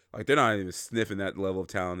Lattimore. Like, they're not even sniffing that level of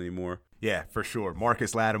talent anymore. Yeah, for sure.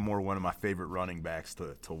 Marcus Lattimore, one of my favorite running backs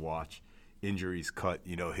to watch. Injuries cut,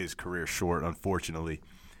 his career short, unfortunately.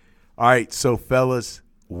 All right, so fellas,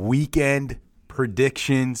 weekend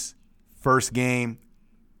predictions. First game,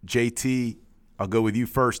 JT, I'll go with you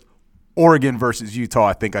first. Oregon versus Utah.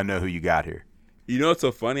 I think I know who you got here. You know what's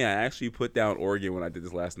so funny? I actually put down Oregon when I did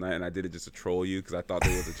this last night, and I did it just to troll you because I thought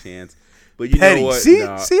there was a chance. But you petty. know what? See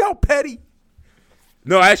how petty?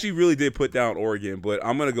 No, I actually really did put down Oregon, but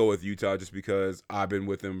I'm going to go with Utah just because I've been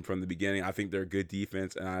with them from the beginning. I think they're a good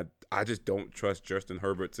defense, and I just don't trust Justin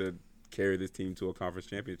Herbert to carry this team to a conference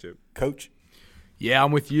championship. Coach? Yeah,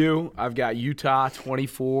 I'm with you. I've got Utah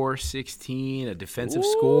 24-16, a defensive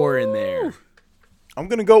score in there. I'm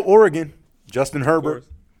going to go Oregon. Justin Herbert.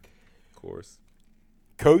 Of course.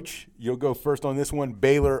 Coach, you'll go first on this one.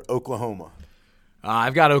 Baylor, Oklahoma.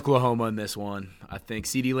 I've got Oklahoma in this one. I think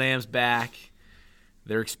CeeDee Lamb's back.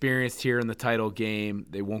 They're experienced here in the title game.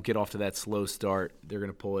 They won't get off to that slow start. They're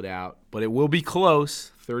going to pull it out. But it will be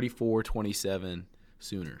close, 34-27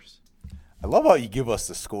 Sooners. I love how you give us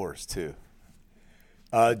the scores, too.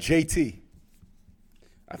 JT.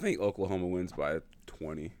 I think Oklahoma wins by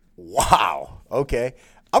 20. Wow. Okay.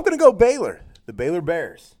 I'm going to go Baylor, the Baylor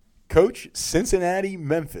Bears. Coach, Cincinnati,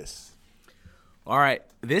 Memphis. All right.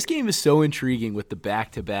 This game is so intriguing with the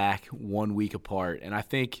back-to-back 1 week apart. And I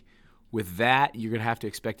think with that, you're going to have to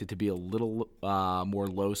expect it to be a little more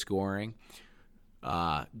low-scoring.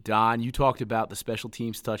 Don, you talked about the special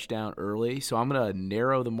teams touchdown early, so I'm going to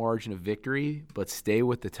narrow the margin of victory, but stay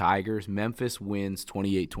with the Tigers. Memphis wins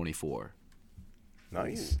 28-24.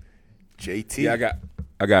 Nice. JT. Yeah,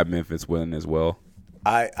 I got Memphis winning as well.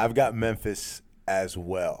 I've got Memphis as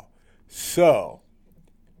well. So,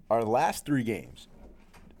 our last three games,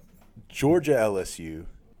 Georgia LSU,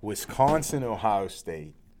 Wisconsin Ohio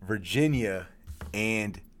State, Virginia,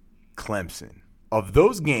 and Clemson. Of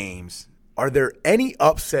those games, are there any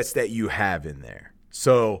upsets that you have in there?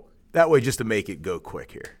 So that way, just to make it go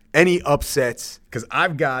quick here. Any upsets? Because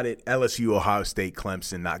I've got it, LSU, Ohio State,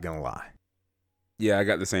 Clemson, not going to lie. Yeah, I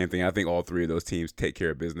got the same thing. I think all three of those teams take care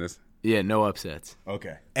of business. Yeah, no upsets.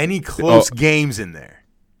 Okay. Any close games in there?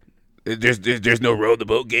 There's no row the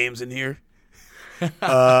boat games in here? They're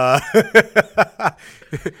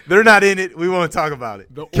not in it. We won't talk about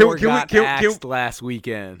it. The got axed last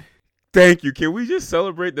weekend. Thank you. Can we just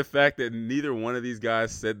celebrate the fact that neither one of these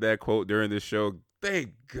guys said that quote during this show?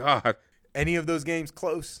 Thank God. Any of those games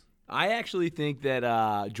close? I actually think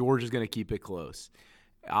that Georgia's going to keep it close.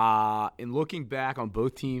 In looking back on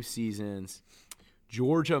both teams' seasons,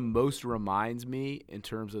 Georgia most reminds me in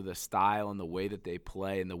terms of the style and the way that they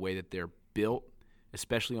play and the way that they're built,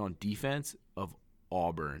 especially on defense, of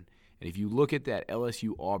Auburn. And if you look at that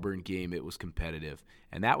LSU-Auburn game, it was competitive.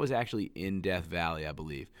 And that was actually in Death Valley, I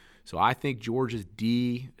believe. So I think Georgia's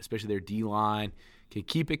D, especially their D-line, can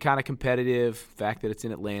keep it kind of competitive, fact that it's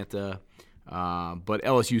in Atlanta. But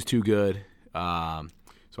LSU's too good.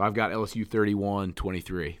 So I've got LSU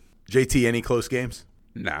 31-23. JT, any close games?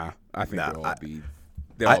 Nah, I think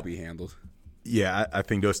they'll all be handled. Yeah, I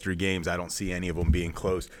think those 3 games, I don't see any of them being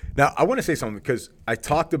close. Now, I want to say something because I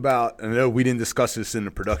talked about, and I know we didn't discuss this in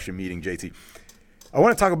the production meeting, JT. I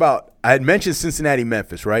want to talk about, I had mentioned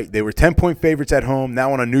Cincinnati-Memphis, right? They were 10-point favorites at home,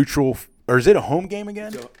 now on a neutral, or is it a home game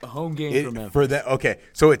again? So a home game for Memphis. For that, okay,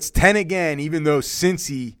 so it's 10 again, even though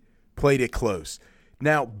Cincy played it close.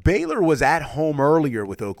 Now, Baylor was at home earlier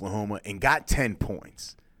with Oklahoma and got 10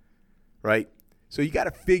 points, right? So you got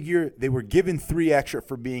to figure they were given 3 extra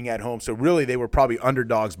for being at home. So really they were probably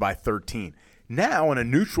underdogs by 13. Now on a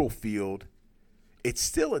neutral field, it's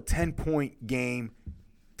still a 10-point game,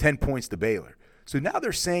 10 points to Baylor. So now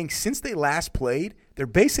they're saying since they last played, they're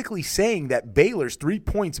basically saying that Baylor's 3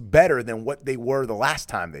 points better than what they were the last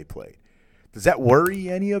time they played. Does that worry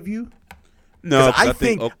any of you? No, I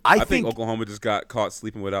think Oklahoma just got caught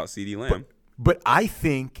sleeping without CeeDee Lamb. But I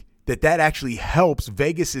think that actually helps.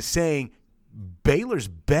 Vegas is saying Baylor's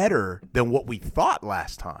better than what we thought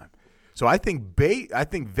last time. So I think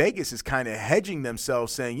Vegas is kind of hedging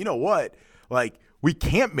themselves saying, you know what, like we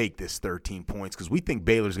can't make this 13 points because we think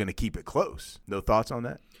Baylor's going to keep it close. No thoughts on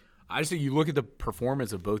that? I just think you look at the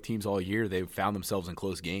performance of both teams all year, they've found themselves in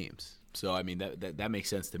close games. So, I mean, that makes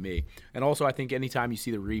sense to me. And also I think anytime you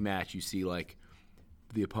see the rematch, you see like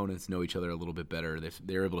the opponents know each other a little bit better.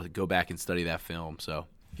 They're able to go back and study that film. So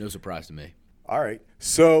no surprise to me. All right.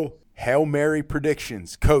 So Hail Mary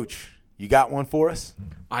predictions. Coach, you got one for us?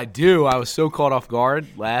 I do. I was so caught off guard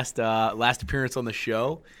last appearance on the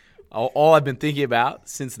show. All I've been thinking about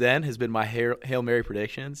since then has been my Hail Mary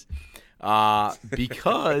predictions.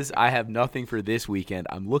 Because I have nothing for this weekend,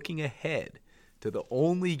 I'm looking ahead to the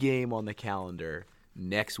only game on the calendar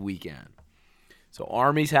next weekend. So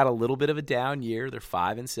Army's had a little bit of a down year. They're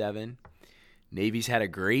 5-7. Navy's had a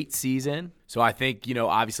great season. So I think,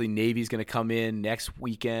 obviously Navy's going to come in next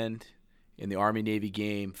weekend in the Army-Navy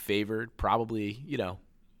game favored, probably,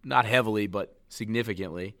 not heavily, but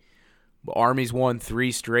significantly. But Army's won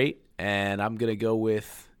 3 straight, and I'm going to go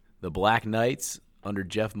with the Black Knights under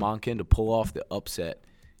Jeff Monken to pull off the upset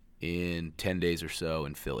in 10 days or so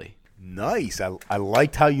in Philly. Nice. I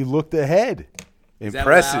liked how you looked ahead.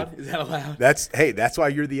 Impressive. Is that allowed? That's why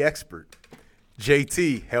you're the expert.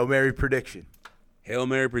 JT, Hail Mary prediction. Hail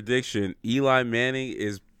Mary prediction. Eli Manning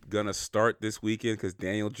is going to start this weekend because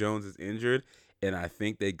Daniel Jones is injured, and I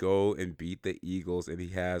think they go and beat the Eagles, and he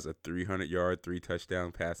has a 300-yard,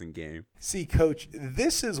 3-touchdown passing game. See, Coach,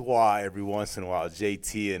 this is why every once in a while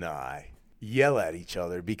JT and I yell at each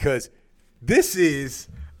other because this is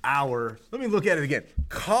our, let me look at it again,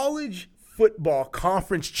 college football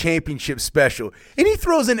conference championship special, and he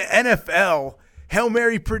throws an NFL Hail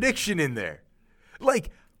Mary prediction in there.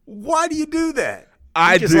 Like, why do you do that?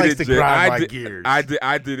 I did it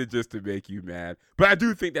just to make you mad. But I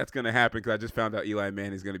do think that's going to happen because I just found out Eli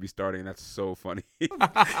Manning is going to be starting, and that's so funny.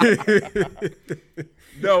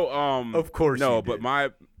 No, of course. No, but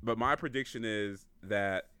my prediction is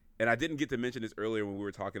that, and I didn't get to mention this earlier when we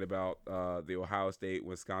were talking about the Ohio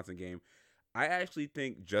State-Wisconsin game. I actually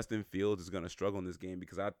think Justin Fields is going to struggle in this game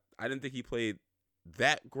because I didn't think he played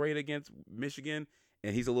that great against Michigan.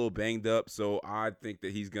 And he's a little banged up, so I think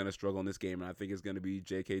that he's going to struggle in this game, and I think it's going to be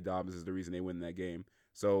J.K. Dobbins is the reason they win that game.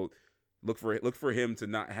 So look for him to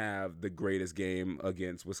not have the greatest game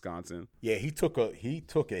against Wisconsin. Yeah, he took a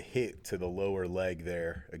hit to the lower leg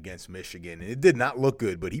there against Michigan, and it did not look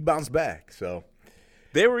good, but he bounced back. So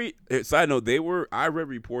side note, I read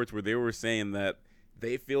reports where they were saying that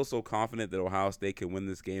they feel so confident that Ohio State can win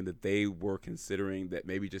this game that they were considering that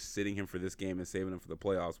maybe just sitting him for this game and saving him for the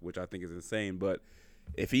playoffs, which I think is insane, but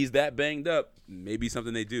if he's that banged up, maybe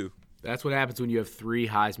something they do. That's what happens when you have 3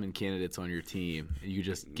 Heisman candidates on your team, and you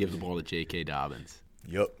just give the ball to J.K. Dobbins.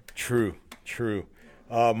 Yep, true.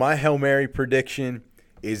 My Hail Mary prediction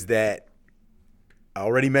is that I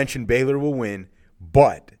already mentioned Baylor will win,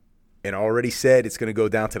 and I already said it's going to go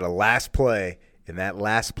down to the last play, and that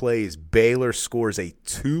last play is Baylor scores a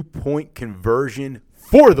 2-point conversion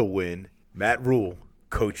for the win. Matt Rule,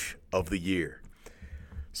 Coach of the Year.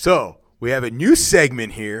 So we have a new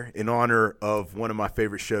segment here in honor of one of my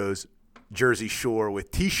favorite shows, Jersey Shore,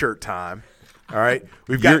 with T-shirt time. All right,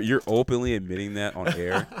 you're openly admitting that on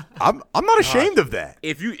air. I'm not ashamed of that.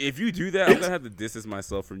 If you do that, I'm gonna have to distance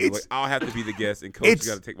myself from you. Like I'll have to be the guest, and Coach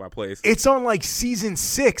got to take my place. It's on like season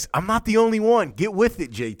 6. I'm not the only one. Get with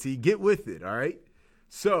it, JT. Get with it. All right.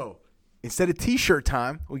 So instead of T-shirt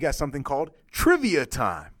time, we got something called trivia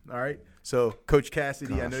time. All right. So, Coach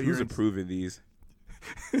Cassidy, I know Who's you're approving these?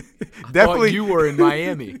 definitely you were in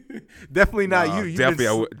Miami. definitely not No, you. You've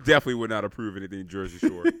definitely, been- definitely would not approve anything Jersey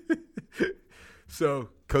Shore. So,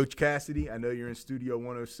 Coach Cassidy, I know you're in Studio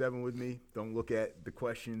 107 with me. Don't look at the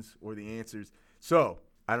questions or the answers. So,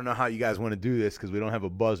 I don't know how you guys want to do this because we don't have a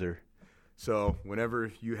buzzer. So,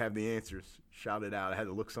 whenever you have the answers, shout it out. I had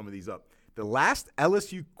to look some of these up. The last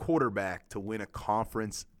LSU quarterback to win a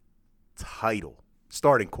conference title,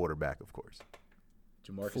 starting quarterback, of course.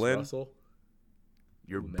 Jamarcus Flynn? Russell.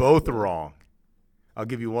 You're Matt both Flynn. wrong. I'll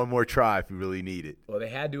give you one more try if you really need it. Well, they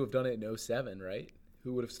had to have done it in 07, right?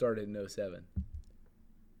 Who would have started in 07?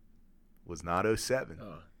 Was not 07.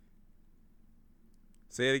 Oh,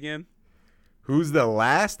 Say it again. Who's the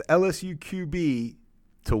last LSU QB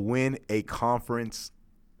to win a conference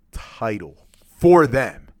title for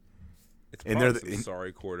them? It's And probably they're the- some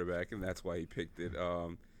sorry quarterback, and that's why he picked it.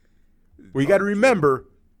 Well, you got to remember,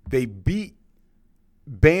 they beat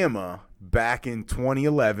Bama back in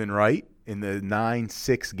 2011, right? In the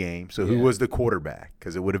 9-6 game. So who Yeah. was the quarterback?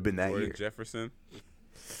 Because it would have been that Jordan year. Jefferson.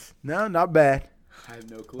 No, not bad. I have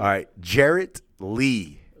no clue. All right, Jarrett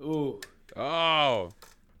Lee. Ooh. Oh,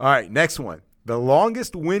 All right, next one. The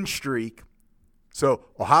longest win streak. So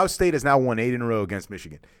Ohio State has now won 8 in a row against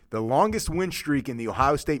Michigan. The longest win streak in the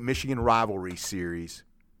Ohio State-Michigan rivalry series.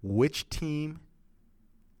 Which team?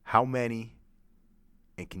 How many?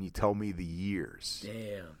 And can you tell me the years?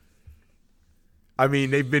 Damn. I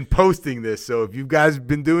mean, they've been posting this, so if you guys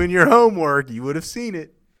been doing your homework, you would have seen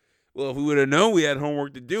it. well, if we would have known we had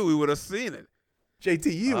homework to do, we would have seen it.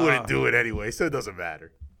 JT, you wouldn't do it anyway, so it doesn't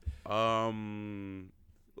matter.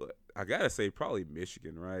 I gotta say probably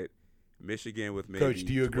Michigan, right? Michigan with maybe. Coach,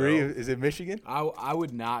 do you agree? 12. Is it Michigan? I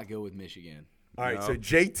would not go with Michigan. All right, No. so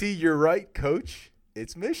JT, you're right, Coach.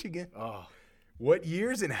 It's Michigan. Oh, What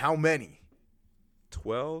years and how many?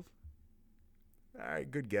 12? All right,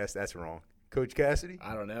 good guess. That's wrong. Coach Cassidy?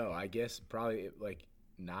 I don't know. I guess probably like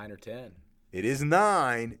 9 or 10. It is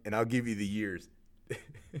 9, and I'll give you the years.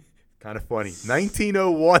 Kind of funny.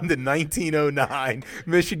 1901 to 1909.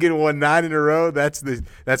 Michigan won 9 in a row. That's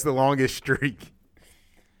the longest streak.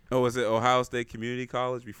 Oh, was it Ohio State Community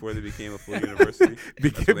College before they became a full university?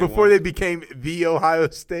 That's what Before won? they became the Ohio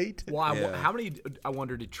State. Well, Yeah. how many, I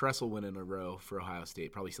wonder, did Tressel win in a row for Ohio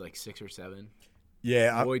State? Probably like 6 or 7.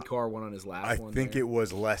 Yeah, Lloyd Carr won on his last I one. think there. it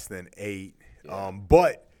was less than 8.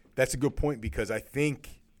 But that's a good point because I think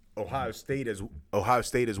Ohio State has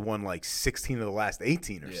won like 16 of the last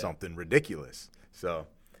 18 or something ridiculous. So,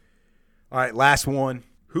 all right, last one.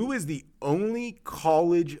 Who is the only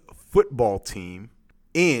college football team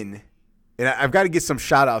in? And I've got to get some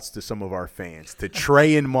shout outs to some of our fans. To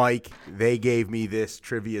Trey and Mike, they gave me this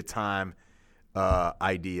trivia time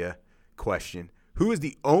question. Who is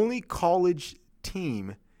the only college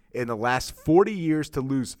team in the last 40 years to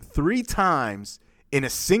lose 3 times in a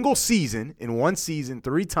single season, in one season,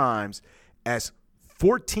 3 times, as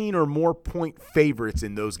 14 or more point favorites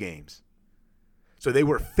in those games? So they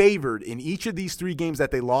were favored in each of these 3 games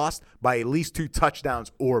that they lost by at least 2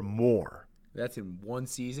 touchdowns or more. That's in one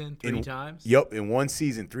season, 3 times? Yep, in one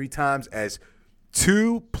season, 3 times as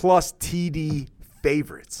 2+ TD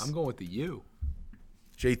favorites. I'm going with the U.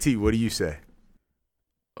 JT, what do you say?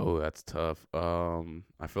 Oh, that's tough.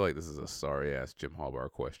 I feel like this is a sorry ass Jim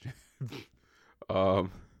Harbaugh question. I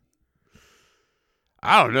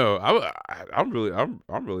don't know.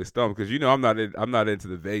 I'm really stumped because I'm not into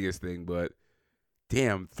the Vegas thing, but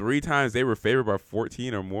damn, 3 times they were favored by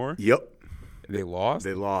 14 or more. Yep, And they lost.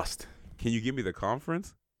 they lost. Can you give me the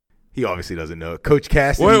conference? He obviously doesn't know it. Coach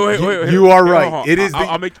Cassidy, Wait. you are right. Hold on. It is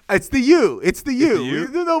it's the U. It's the U. the U?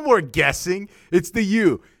 There's no more guessing. It's the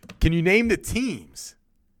U. Can you name the teams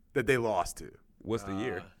that they lost to? What's the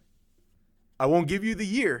year? I won't give you the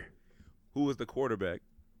year. Who was the quarterback?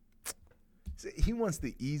 He wants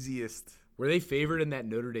the easiest. Were they favored in that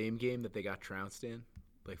Notre Dame game that they got trounced in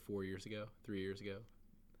like 4 years ago, 3 years ago?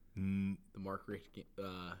 The Mark Richt game.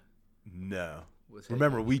 No. Was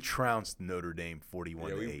Remember, head we trounced Notre Dame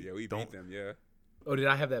 41-8. we beat them. Yeah. Oh, did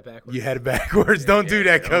I have that backwards? You had it backwards. Don't do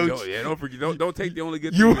that, Coach. Don't forget. Don't take the only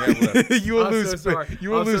good You thing we have left. you will I'm lose. so sorry. You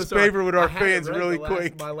will I'm so lose sorry. favor with our I had it fans right really the last-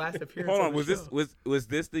 quick. My last appearance. Hold on on. the Was show. was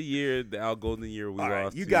this the year, the Al Golden year we All right,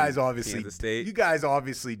 lost? you to guys obviously Kansas State? You guys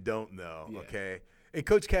obviously don't know, Yeah. okay? And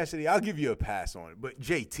Coach Cassidy, I'll give you a pass on it, but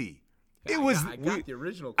JT, it was I got the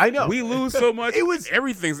original. I know. we lose so much. It was-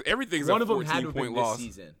 everything's One a of them had to have 14-point been loss. this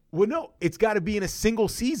season. well, no, it's got to be in a single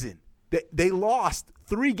season. They lost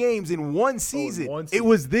 3 games in one season. one It season.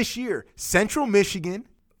 was this year. Central Michigan,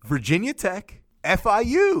 Virginia Tech,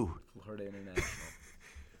 FIU. Florida International.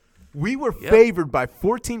 We were favored by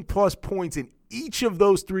 14 plus points in each of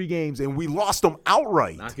those 3 games, and we lost them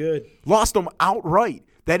outright. Not good. Lost them outright.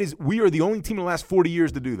 We are the only team in the last 40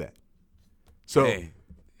 years to do that. So,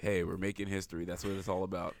 hey, we're making history. That's what it's all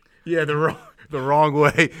about. yeah, the wrong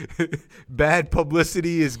way. Bad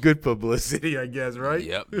publicity is good publicity, I guess, right?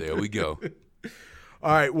 Yep, there we go.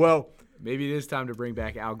 All right, well. Maybe it is time to bring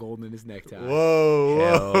back Al Golden in his necktie. Whoa.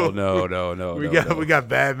 Hell no. We got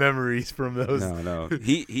bad memories from those. No.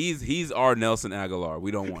 He's our Nelson Aguilar.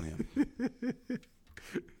 We don't want him.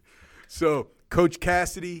 So, Coach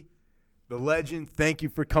Cassidy, the legend, thank you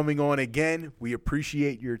for coming on again. We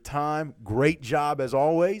appreciate your time. Great job as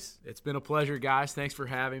always. It's been a pleasure, guys. Thanks for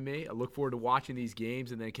having me. I look forward to watching these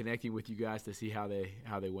games and then connecting with you guys to see how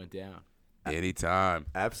they went down. Anytime.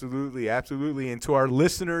 Absolutely. And to our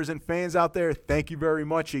listeners and fans out there, thank you very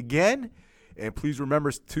much again. And please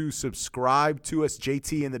remember to subscribe to us,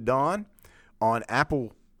 JT and the Don, on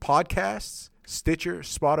Apple Podcasts, Stitcher,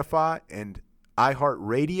 Spotify, and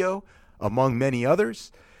iHeartRadio, among many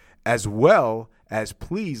others, as well as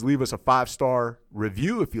please leave us a 5-star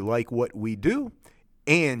review if you like what we do.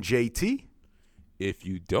 And JT, if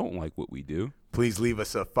you don't like what we do, please leave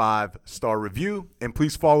us a 5-star review. And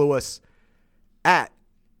please follow us at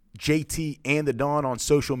JT and the Don on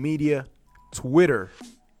social media, Twitter,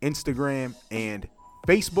 Instagram, and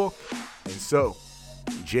Facebook. And so,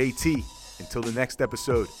 JT, until the next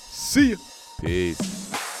episode, see ya. peace.